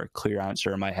sort of clear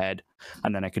answer in my head,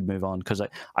 and then I could move on. Because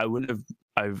I wouldn't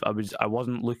have, I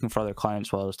wasn't looking for other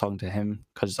clients while I was talking to him,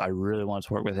 because I really wanted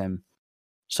to work with him.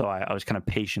 So I was kind of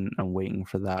patient and waiting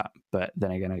for that. But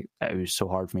then again, it was so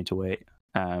hard for me to wait.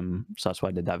 So that's why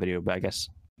I did that video, but I guess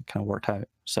it kind of worked out.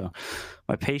 So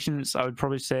my patience, I would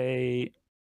probably say,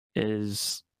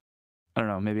 is, I don't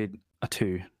know, maybe a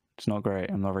 2. It's not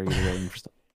great. I'm not very good at waiting for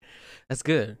stuff. That's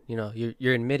good. You know,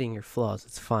 you're admitting your flaws.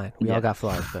 It's fine. We all got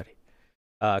flaws, buddy.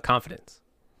 Confidence.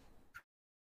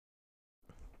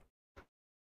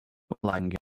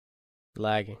 Lagging.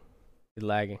 You're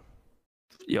lagging.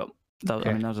 Yep. Okay.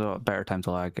 I mean, that was a better time to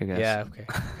lag, I guess. Yeah.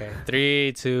 Okay.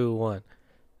 3, 2, 1.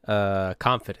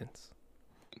 Confidence.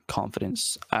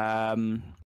 I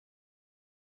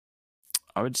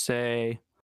would say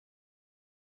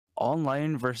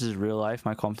online versus real life,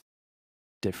 my confidence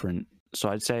is different. So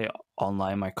I'd say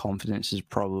online, my confidence is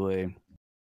probably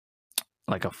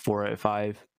like a 4 out of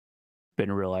 5. But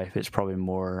in real life, it's probably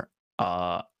more,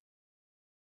 I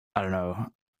don't know,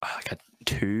 like a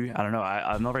 2. I don't know.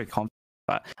 I'm not very confident,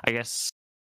 but I guess,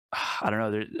 I don't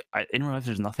know. In real life,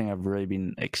 there's nothing I've really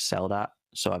been excelled at.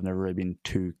 So I've never really been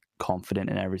too confident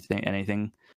in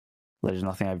anything. There's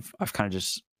nothing I've kind of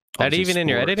just. That even in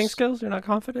your editing skills, you're not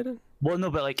confident in? Well,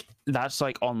 no, but like that's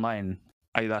like online.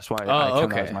 That's why I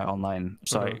count that as my online.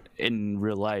 So in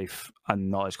real life, I'm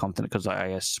not as confident because I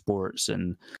guess sports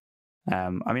and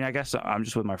I mean, I guess I'm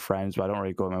just with my friends, but I don't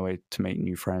really go my way to make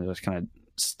new friends. I just kind of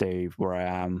stay where I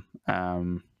am.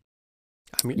 And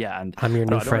I'm your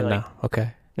new friend now.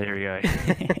 Okay. There we go.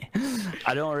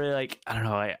 I don't really like, I don't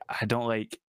know, I don't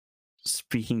like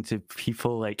speaking to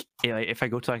people like if I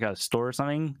go to like a store or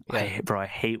something. I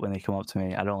hate when they come up to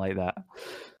me. I don't like that.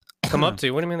 Come up to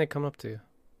you? What do you mean they come up to you?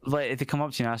 Like if they come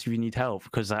up to you and ask if you need help,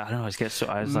 because I don't know, I was like,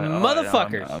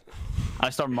 motherfuckers. I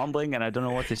start mumbling and I don't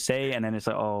know what to say, and then it's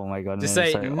like, oh my god, and Just then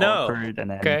it's say like no. awkward, and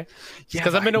then Okay. Just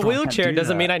because I'm in a bro, I can't wheelchair do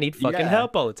doesn't mean that. I need fucking Yeah.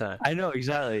 help all the time. I know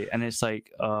exactly, and it's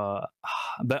like,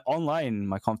 but online,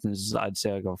 my confidence is, I'd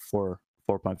say, like a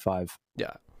 4.5.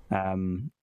 Yeah.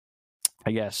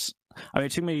 I guess. I mean,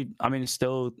 it took me. I mean,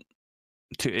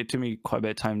 it took me quite a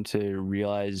bit of time to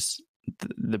realize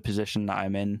the position that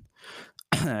I'm in,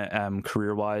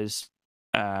 career wise.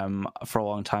 For a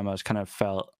long time, I was kind of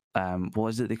felt. What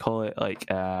was it they call it? Like,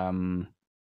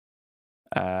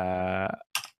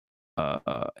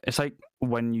 it's like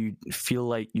when you feel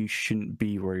like you shouldn't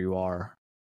be where you are.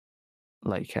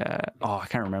 Like, I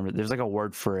can't remember. There's like a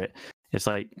word for it. It's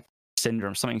like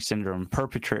syndrome,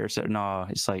 perpetrator. No,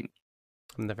 it's like,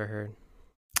 I've never heard.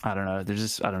 I don't know. There's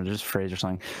just a phrase or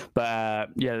something. But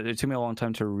yeah, it took me a long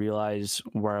time to realize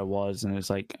where I was, and it's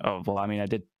like, oh well. I mean, I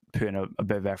did put in a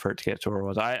bit of effort to get to where I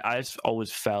was. I've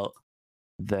always felt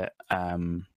that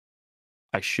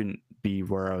I shouldn't be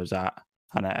where I was at,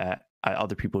 and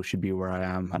other people should be where I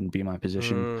am and be my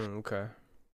position. Okay.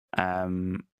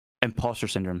 Imposter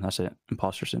syndrome. That's it.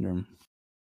 Imposter syndrome.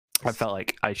 I felt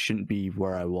like I shouldn't be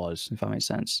where I was, if that makes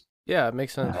sense. Yeah, it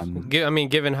makes sense. I mean,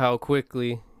 given how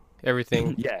quickly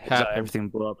everything happened. Everything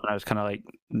blew up, and I was kind of like,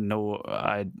 no,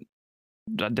 I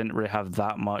didn't really have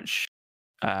that much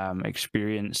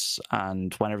experience,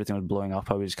 and when everything was blowing up,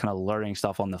 I was kind of learning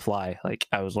stuff on the fly. Like,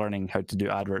 I was learning how to do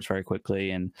adverts very quickly,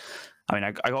 and I mean,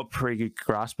 I got a pretty good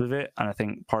grasp of it, and I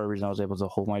think part of the reason I was able to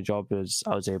hold my job is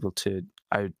I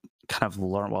kind of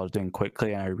learned what I was doing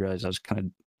quickly, and I realized I was kind of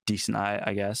decent at it,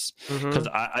 I guess, because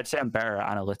I'd say I'm better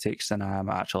at analytics than I am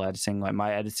at actual editing. Like,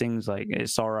 my editing's like,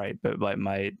 it's all right, but like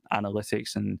my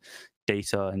analytics and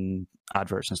data and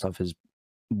adverts and stuff is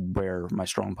where my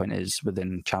strong point is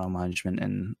within channel management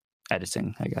and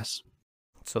editing, I guess.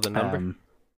 So the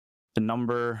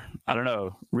number, I don't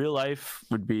know. Real life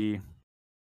would be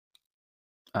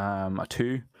a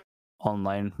 2.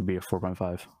 Online would be a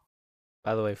 4.5.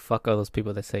 By the way, fuck all those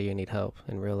people that say you need help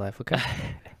in real life, okay?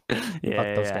 Yeah,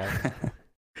 fuck those guys.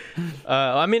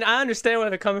 I mean, I understand where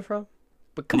they're coming from,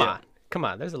 but come on,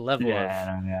 there's a level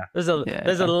there's a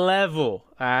level,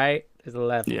 all right? There's a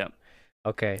level. Yeah.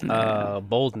 Okay.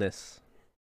 Boldness.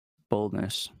 I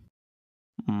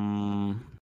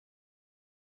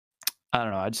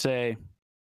don't know. I'd say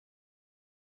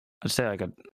like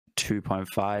a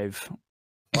 2.5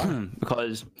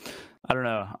 because I don't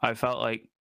know. I felt like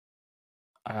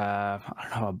I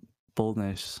don't know,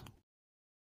 boldness.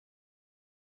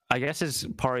 I guess it's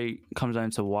probably comes down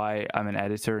to why I'm an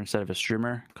editor instead of a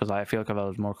streamer, because I feel like if I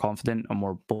was more confident and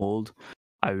more bold,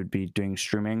 I would be doing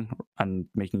streaming and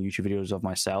making YouTube videos of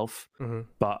myself.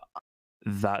 But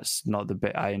that's not the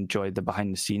bit I enjoyed, the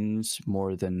behind the scenes,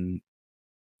 more than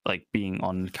like being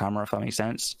on camera, if that makes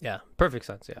sense. Yeah, perfect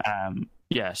sense.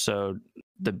 Yeah. So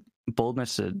the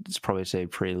boldness is probably say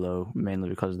pretty low, mainly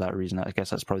because of that reason. I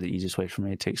guess that's probably the easiest way for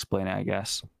me to explain it, I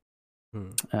guess.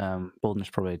 Boldness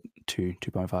probably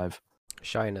 2.5.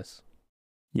 Shyness.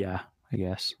 Yeah, I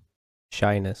guess.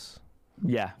 Shyness.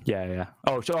 Yeah.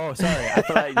 Oh, sorry. I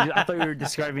thought you were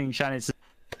describing shyness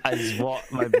as what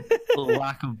my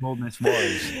lack of boldness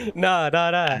was. No.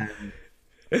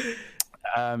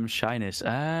 Shyness.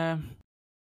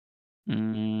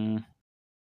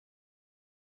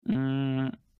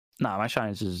 My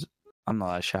shyness is, I'm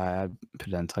not that shy. I put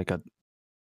it into like a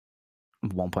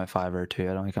 1.5 or 2.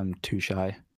 I don't think I'm too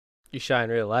shy. You shy in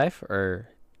real life or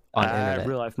on internet?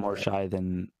 Real life more shy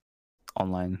than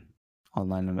online. I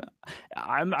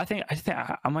think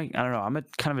I'm like, I don't know. I'm a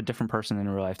kind of a different person in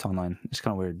real life to online. It's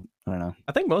kind of weird. I don't know.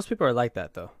 I think most people are like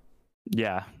that though.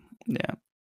 Yeah.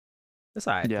 That's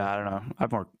all right. Yeah, I don't know. I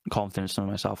have more confidence in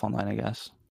myself online, I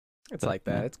guess. It's like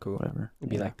that. It's cool. Whatever. It'd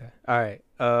be like that. All right.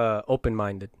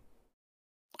 Open-minded.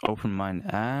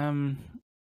 Open-minded.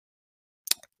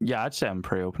 Yeah, I'd say I'm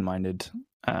pretty open-minded.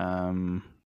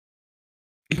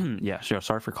 Yeah, sure.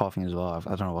 Sorry for coughing as well.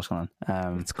 I don't know what's going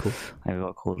on. It's cool. I got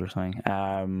a cold or something.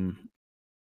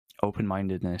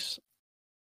 Open-mindedness.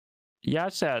 Yeah,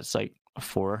 I'd say it's like a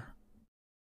 4.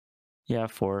 Yeah,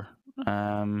 4.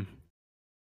 I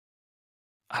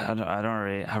don't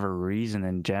really have a reason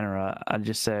in general. I'd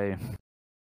just say,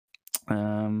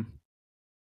 I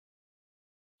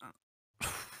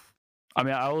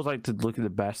mean, I always like to look at the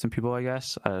best in people, I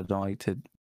guess. I don't like to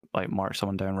like mark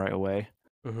someone down right away.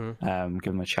 Give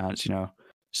them a chance,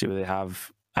 see what they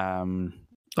have.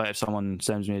 Like if someone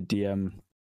sends me a DM,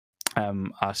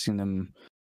 asking them,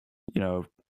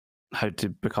 how to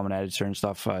become an editor and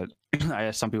stuff, I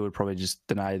guess some people would probably just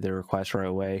deny their request right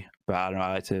away. But I don't know,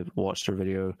 I like to watch their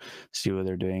video, see what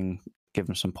they're doing, give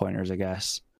them some pointers, I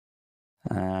guess.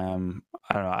 I don't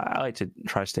know. I like to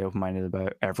try to stay open minded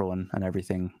about everyone and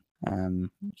everything. You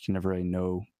can never really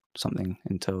know something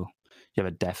until you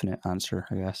have a definite answer,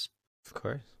 I guess. Of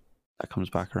course. That comes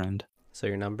back around. So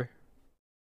your number?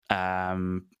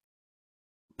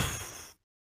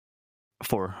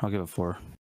 4. I'll give it 4.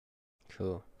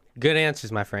 Cool. Good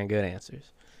answers, my friend. Good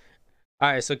answers.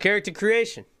 All right, so character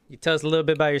creation. You tell us a little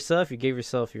bit about yourself. You gave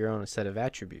yourself your own set of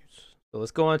attributes. So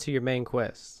let's go on to your main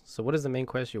quest. So what is the main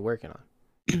quest you're working on?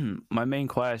 My main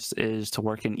quest is to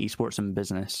work in esports and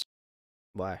business.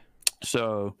 Why?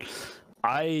 So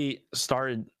I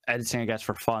started editing, I guess,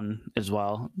 for fun as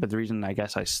well. But the reason I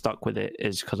guess I stuck with it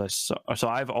is because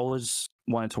I've always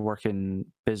wanted to work in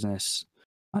business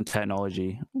and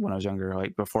technology when I was younger.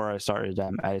 Like before I started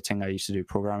editing, I used to do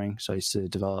programming. So I used to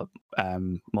develop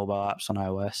mobile apps on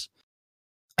iOS.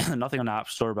 Nothing on the App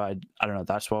Store, but I don't know.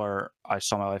 That's where I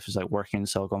saw my life as like working in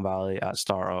Silicon Valley at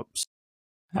startups.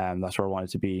 That's where I wanted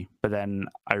to be. But then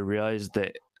I realized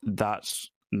that that's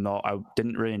not, I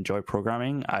didn't really enjoy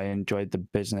programming. I enjoyed the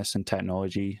business and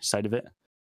technology side of it.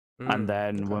 And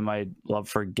then when my love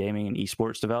for gaming and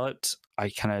esports developed, I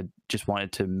kind of just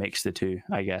wanted to mix the two,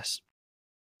 I guess.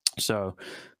 So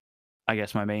I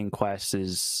guess my main quest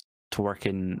is to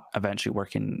eventually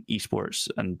work in esports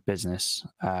and business.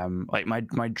 Like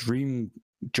my dream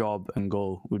job and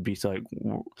goal would be to like,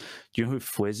 do you know who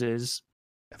Fwiz is?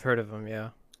 I've heard of him, yeah.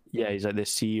 Yeah, he's like the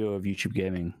CEO of YouTube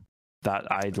Gaming. That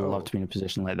I'd love to be in a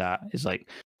position like that, is like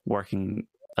working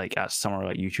like at somewhere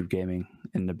like YouTube Gaming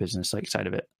in the business like side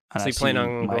of it. And so you plan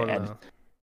on going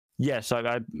yeah, so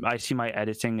I see my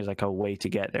editing as like a way to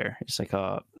get there. It's like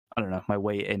I don't know, my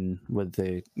way in with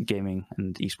the gaming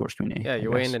and esports community. Yeah,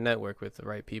 your way in to network with the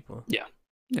right people. Yeah.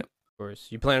 Yep. Of course.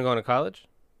 You plan on going to college?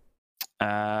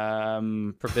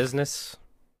 For business?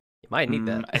 You might need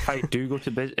that. If I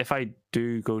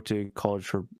do go to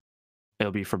college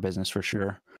it'll be for business for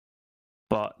sure.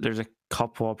 But there's a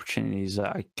couple opportunities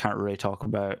that I can't really talk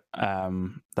about that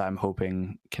I'm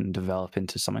hoping can develop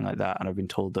into something like that, and I've been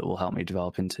told that will help me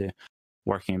develop into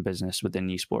working in business within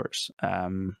esports.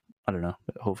 I don't know,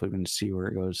 but hopefully we can see where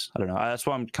it goes. I don't know. That's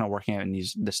what I'm kind of working out in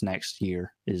this next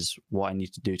year, is what I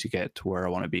need to do to get to where I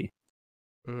want to be.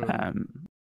 But I'm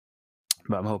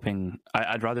hoping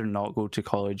I'd rather not go to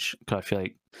college, because I feel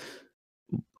like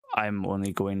I'm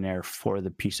only going there for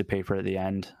the piece of paper at the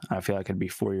end. I feel like I'd be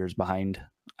 4 years behind.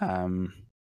 And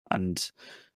I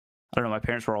don't know, my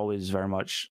parents were always very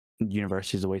much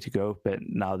university is the way to go, but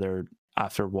now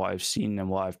after what I've seen and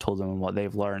what I've told them and what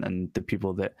they've learned and the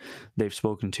people that they've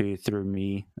spoken to through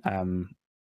me,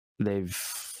 they've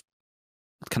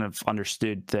kind of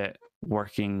understood that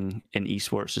working in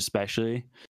esports, especially,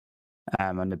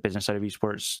 and the business side of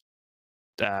esports,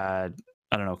 I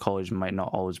don't know, college might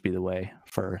not always be the way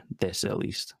for this, at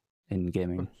least in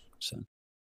gaming. So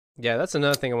yeah, that's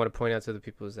another thing I want to point out to the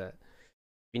people, is that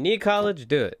if you need college,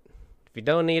 do it. If you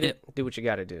don't need it, do what you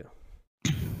got to do.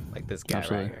 Like this guy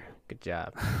right here. Good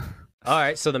job. All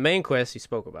right, so the main quest you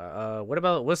spoke about.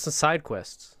 What's the side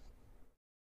quests?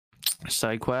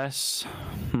 Side quests?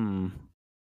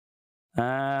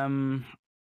 I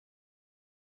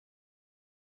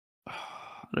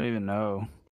don't even know.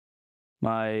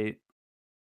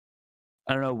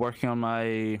 Working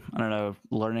on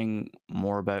learning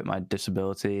more about my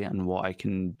disability and what I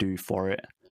can do for it.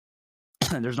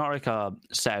 There's not like a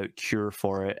set out cure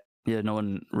for it. Yeah, no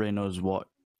one really knows what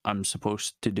I'm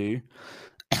supposed to do.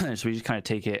 So we just kind of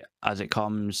take it as it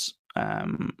comes.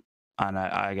 And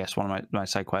I guess one of my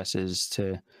side quests is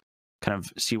to kind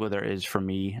of see what there is for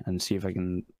me and see if I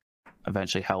can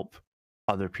eventually help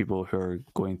other people who are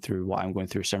going through what I'm going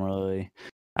through similarly.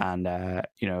 And,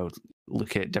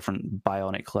 look at different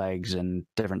bionic legs and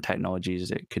different technologies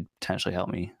that could potentially help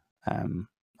me. I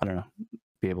don't know,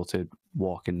 be able to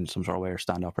walk in some sort of way or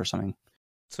stand up or something.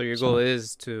 So your goal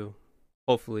is to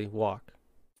hopefully walk?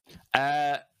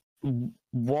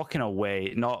 Walking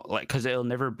away, not like, because it'll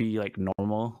never be like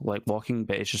normal like walking,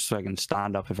 but it's just so I can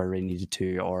stand up if I really needed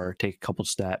to, or take a couple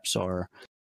steps, or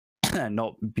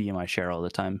not be in my chair all the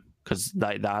time, because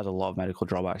that has a lot of medical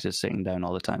drawbacks, is sitting down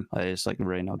all the time. It's like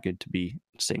really not good to be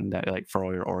sitting down, like for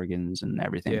all your organs and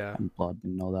everything, and blood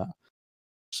and all that.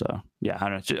 So yeah, I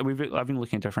don't know. I've been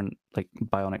looking at different like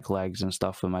bionic legs and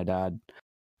stuff with my dad.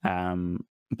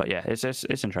 But yeah, it's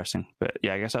interesting. But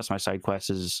yeah, I guess that's my side quest.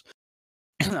 Is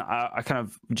I kind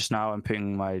of just now I'm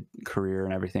putting my career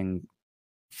and everything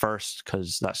first,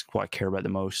 because that's what I care about the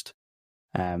most.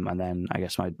 And then I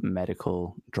guess my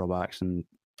medical drawbacks and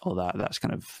all that's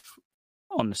kind of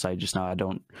on the side just now. I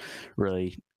don't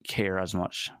really care as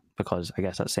much, because I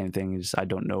guess that same thing is I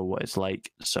don't know what it's like,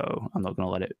 so I'm not going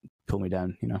to let it pull me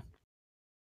down,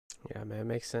 Yeah, man,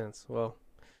 makes sense. Well,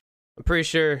 I'm pretty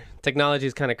sure technology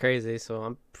is kind of crazy, so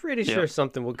I'm pretty sure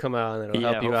something will come out and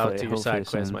it'll help you out to your side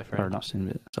quest, my friend. Or not soon,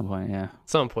 but at some point, yeah.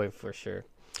 Some point for sure.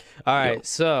 All right,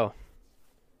 so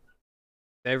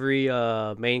every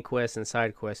main quest and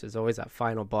side quest is always that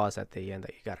final boss at the end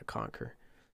that you gotta conquer.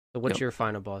 So what's your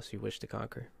final boss you wish to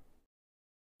conquer?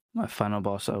 My final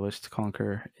boss I wish to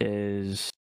conquer is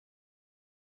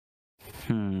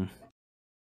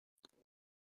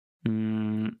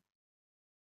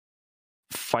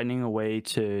finding a way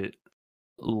to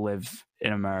live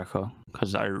in America,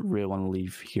 because I really want to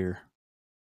leave here.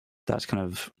 That's kind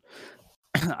of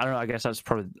I don't know, I guess that's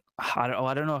probably I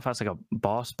don't know if that's like a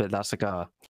boss, but that's like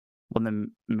one of the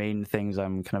main things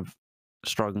I'm kind of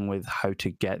struggling with, how to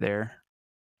get there.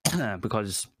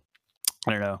 Because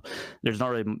I don't know, there's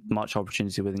not really much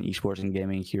opportunity within esports and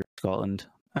gaming here in Scotland.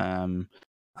 And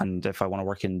if I want to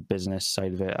work in business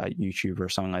side of it at YouTube or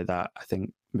something like that, I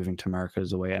think moving to America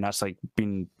is the way. And that's like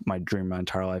been my dream my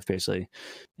entire life, basically,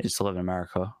 is to live in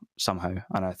America somehow.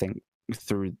 And I think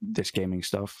through this gaming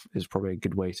stuff is probably a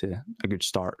good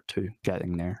start to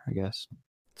getting there, I guess.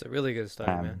 It's a really good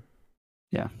start, man.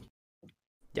 Yeah.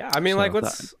 Yeah, I mean, so like,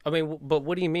 but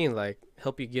what do you mean, like,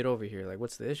 help you get over here? Like,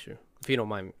 what's the issue? If you don't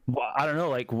mind. Well, I don't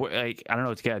know, I don't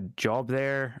know, to get a job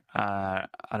there. I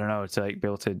don't know, to like be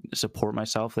able to support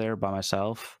myself there by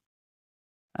myself.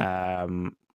 I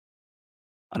don't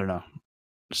know,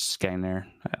 just getting there.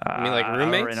 I mean, like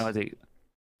roommates?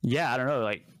 Yeah, I don't know,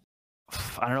 like,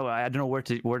 I don't know where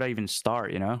do I even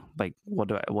start, you know? Like, what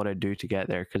do I do to get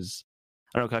there? Because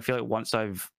I don't know, I feel like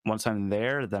once I'm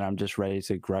there, then I'm just ready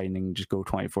to grind and just go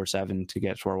 24/7 to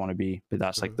get to where I want to be. But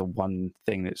that's like the one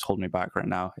thing that's holding me back right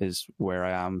now, is where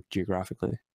I am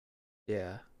geographically.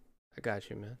 Yeah, I got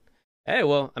you, man. Hey,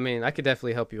 well, I mean, I could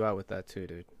definitely help you out with that too,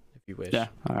 dude, if you wish. Yeah,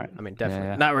 all right. I mean, definitely.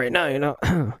 Yeah. Not right now, you know?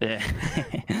 Yeah.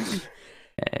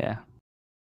 Yeah.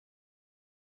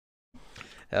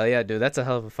 Hell yeah, dude. That's a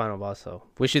hell of a final boss, though.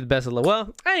 Wish you the best of luck.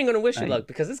 Well, I ain't going to wish you luck,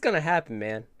 because it's going to happen,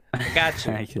 man. I got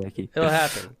you. Thank you. It'll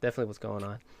happen. Definitely what's going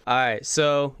on. All right,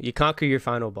 so you conquer your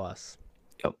final boss.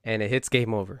 Yep. And it hits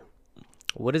game over.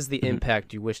 What is the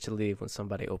impact you wish to leave when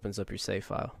somebody opens up your save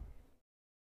file?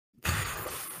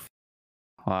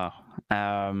 Wow.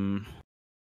 I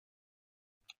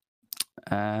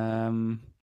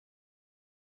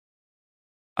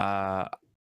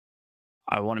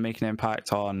want to make an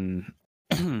impact on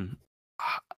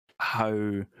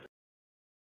how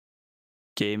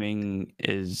gaming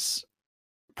is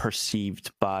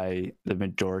perceived by the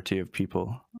majority of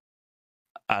people.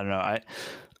 I don't know.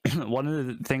 One of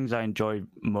the things I enjoy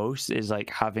most is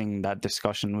like having that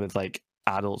discussion with like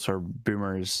adults or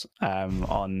boomers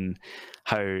on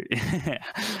how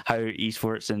how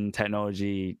esports and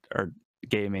technology or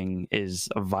gaming is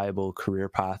a viable career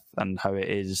path, and how it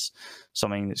is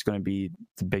something that's going to be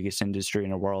the biggest industry in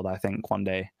the world, I think, one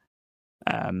day,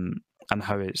 and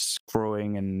how it's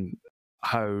growing, and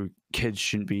how kids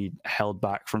shouldn't be held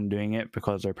back from doing it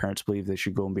because their parents believe they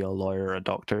should go and be a lawyer or a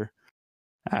doctor.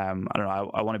 I don't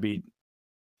know. I want to be.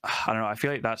 I don't know. I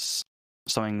feel like that's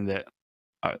something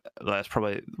that's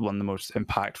probably one of the most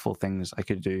impactful things I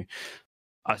could do,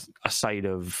 aside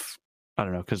of, I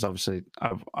don't know, because obviously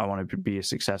I want to be as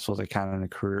successful as I can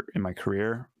in my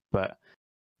career, but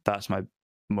that's my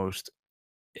most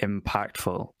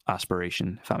impactful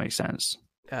aspiration, if that makes sense.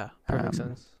 Yeah, perfect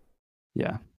sense.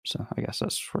 Yeah, so I guess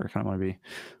that's where I kind of want to be.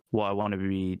 What I want to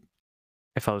be,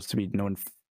 if I was to be known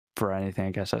for anything,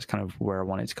 I guess that's kind of where I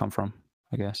want it to come from.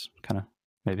 I guess, kind of,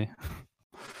 maybe.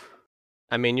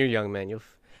 I mean, you're young, man.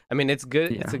 I mean, it's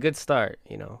good. Yeah. It's a good start.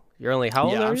 You know, you're only how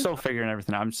old? Yeah, are I'm you? still figuring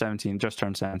everything out. I'm 17, just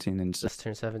turned 17, and just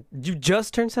turned 17. You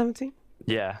just turned 17?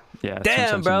 Yeah.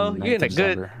 Damn, bro, you're in a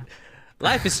good.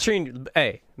 Life is treating.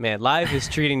 Hey, man, life is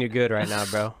treating you good right now,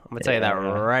 bro. I'm gonna tell you that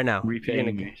right now.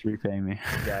 Repaying me.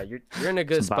 Yeah, you're in a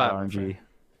good spot. Bad RNG.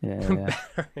 Yeah.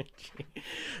 Bad RNG.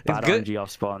 Bad RNG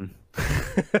off spawn.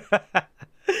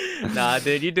 Nah,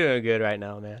 dude, you're doing good right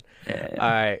now, man.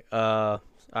 Yeah. All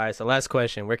right. So last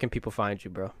question: where can people find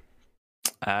you, bro?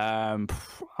 I'm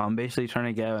basically trying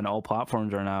to get on all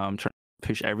platforms right now. I'm trying to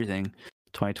push everything.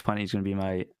 2020 is going to be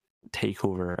my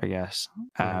takeover, I guess.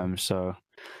 So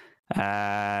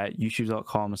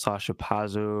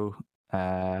youtube.com/Apazzo.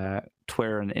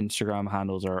 Twitter and Instagram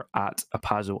handles are at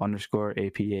Apazzo _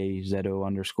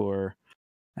 APAZO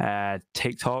 _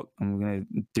 TikTok. I'm gonna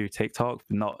do TikTok,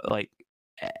 but not like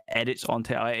edits on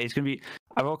TikTok. It's gonna be.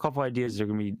 I've got a couple ideas that are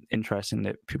gonna be interesting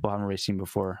that people haven't really seen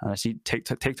before, and I see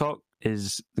TikTok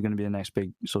is gonna be the next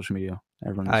big social media.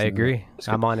 I agree.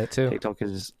 I'm on it too. TikTok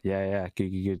is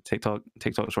good. TikTok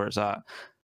is where it's at.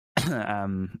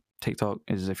 TikTok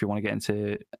is if you want to get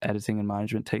into editing and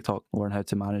management. TikTok, learn how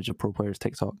to manage a pro player's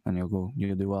TikTok, and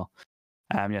you'll do well.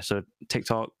 So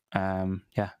TikTok, Instagram,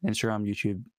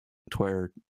 YouTube,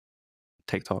 Twitter,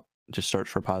 TikTok. Just search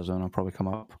for Pazzo and it'll probably come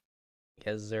up.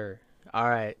 Yes, sir. All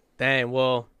right. Dang.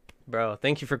 Well, bro,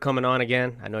 thank you for coming on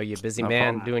again. I know you're a busy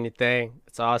man doing your thing.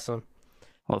 It's awesome.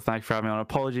 Well, thank you for having me on.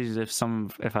 Apologies if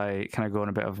I kind of go on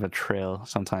a bit of a trail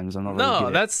sometimes. I'm not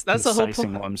really good that's the whole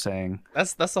point. What I'm saying.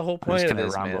 That's the whole point of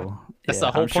this, man. That's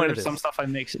the whole point of this. Some stuff I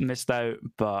missed out,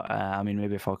 but I mean,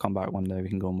 maybe if I'll come back one day, we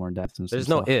can go more in depth. There's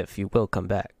no if. You will come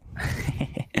back.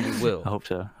 You will. I hope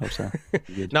so.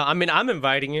 No, I mean, I'm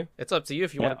inviting you. It's up to you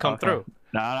if you want to come through.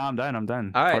 No, I'm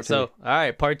done. All right, all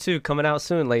right, part 2 coming out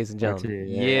soon, ladies and gentlemen.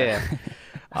 Yeah.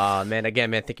 Man,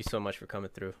 thank you so much for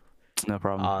coming through. No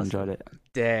problem. Awesome. Enjoyed it.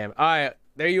 Damn. All right,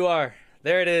 there you are.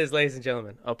 There it is, ladies and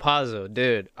gentlemen. Pazzo,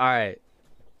 dude. All right.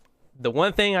 The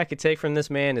one thing I could take from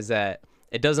this man is that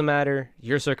it doesn't matter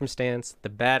your circumstance, the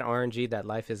bad RNG that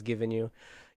life has given you.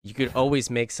 You could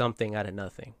always make something out of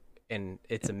nothing. And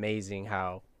it's amazing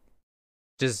how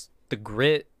just the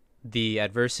grit, the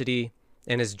adversity,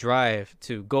 and his drive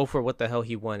to go for what the hell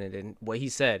he wanted. And what he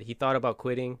said, he thought about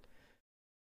quitting,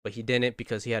 but he didn't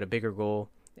because he had a bigger goal.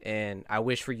 And I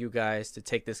wish for you guys to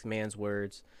take this man's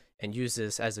words and use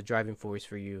this as a driving force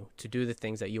for you to do the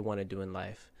things that you want to do in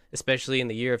life. Especially in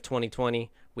the year of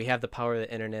 2020, we have the power of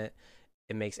the internet.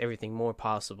 It makes everything more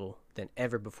possible than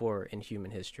ever before in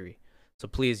human history. So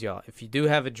please, y'all, if you do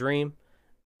have a dream,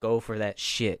 go for that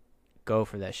shit. Go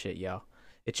for that shit, y'all.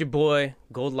 It's your boy,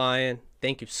 Gold Lion.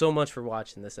 Thank you so much for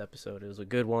watching this episode. It was a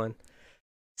good one.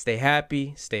 Stay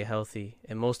happy, stay healthy,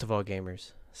 and most of all,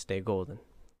 gamers, stay golden.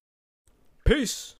 Peace.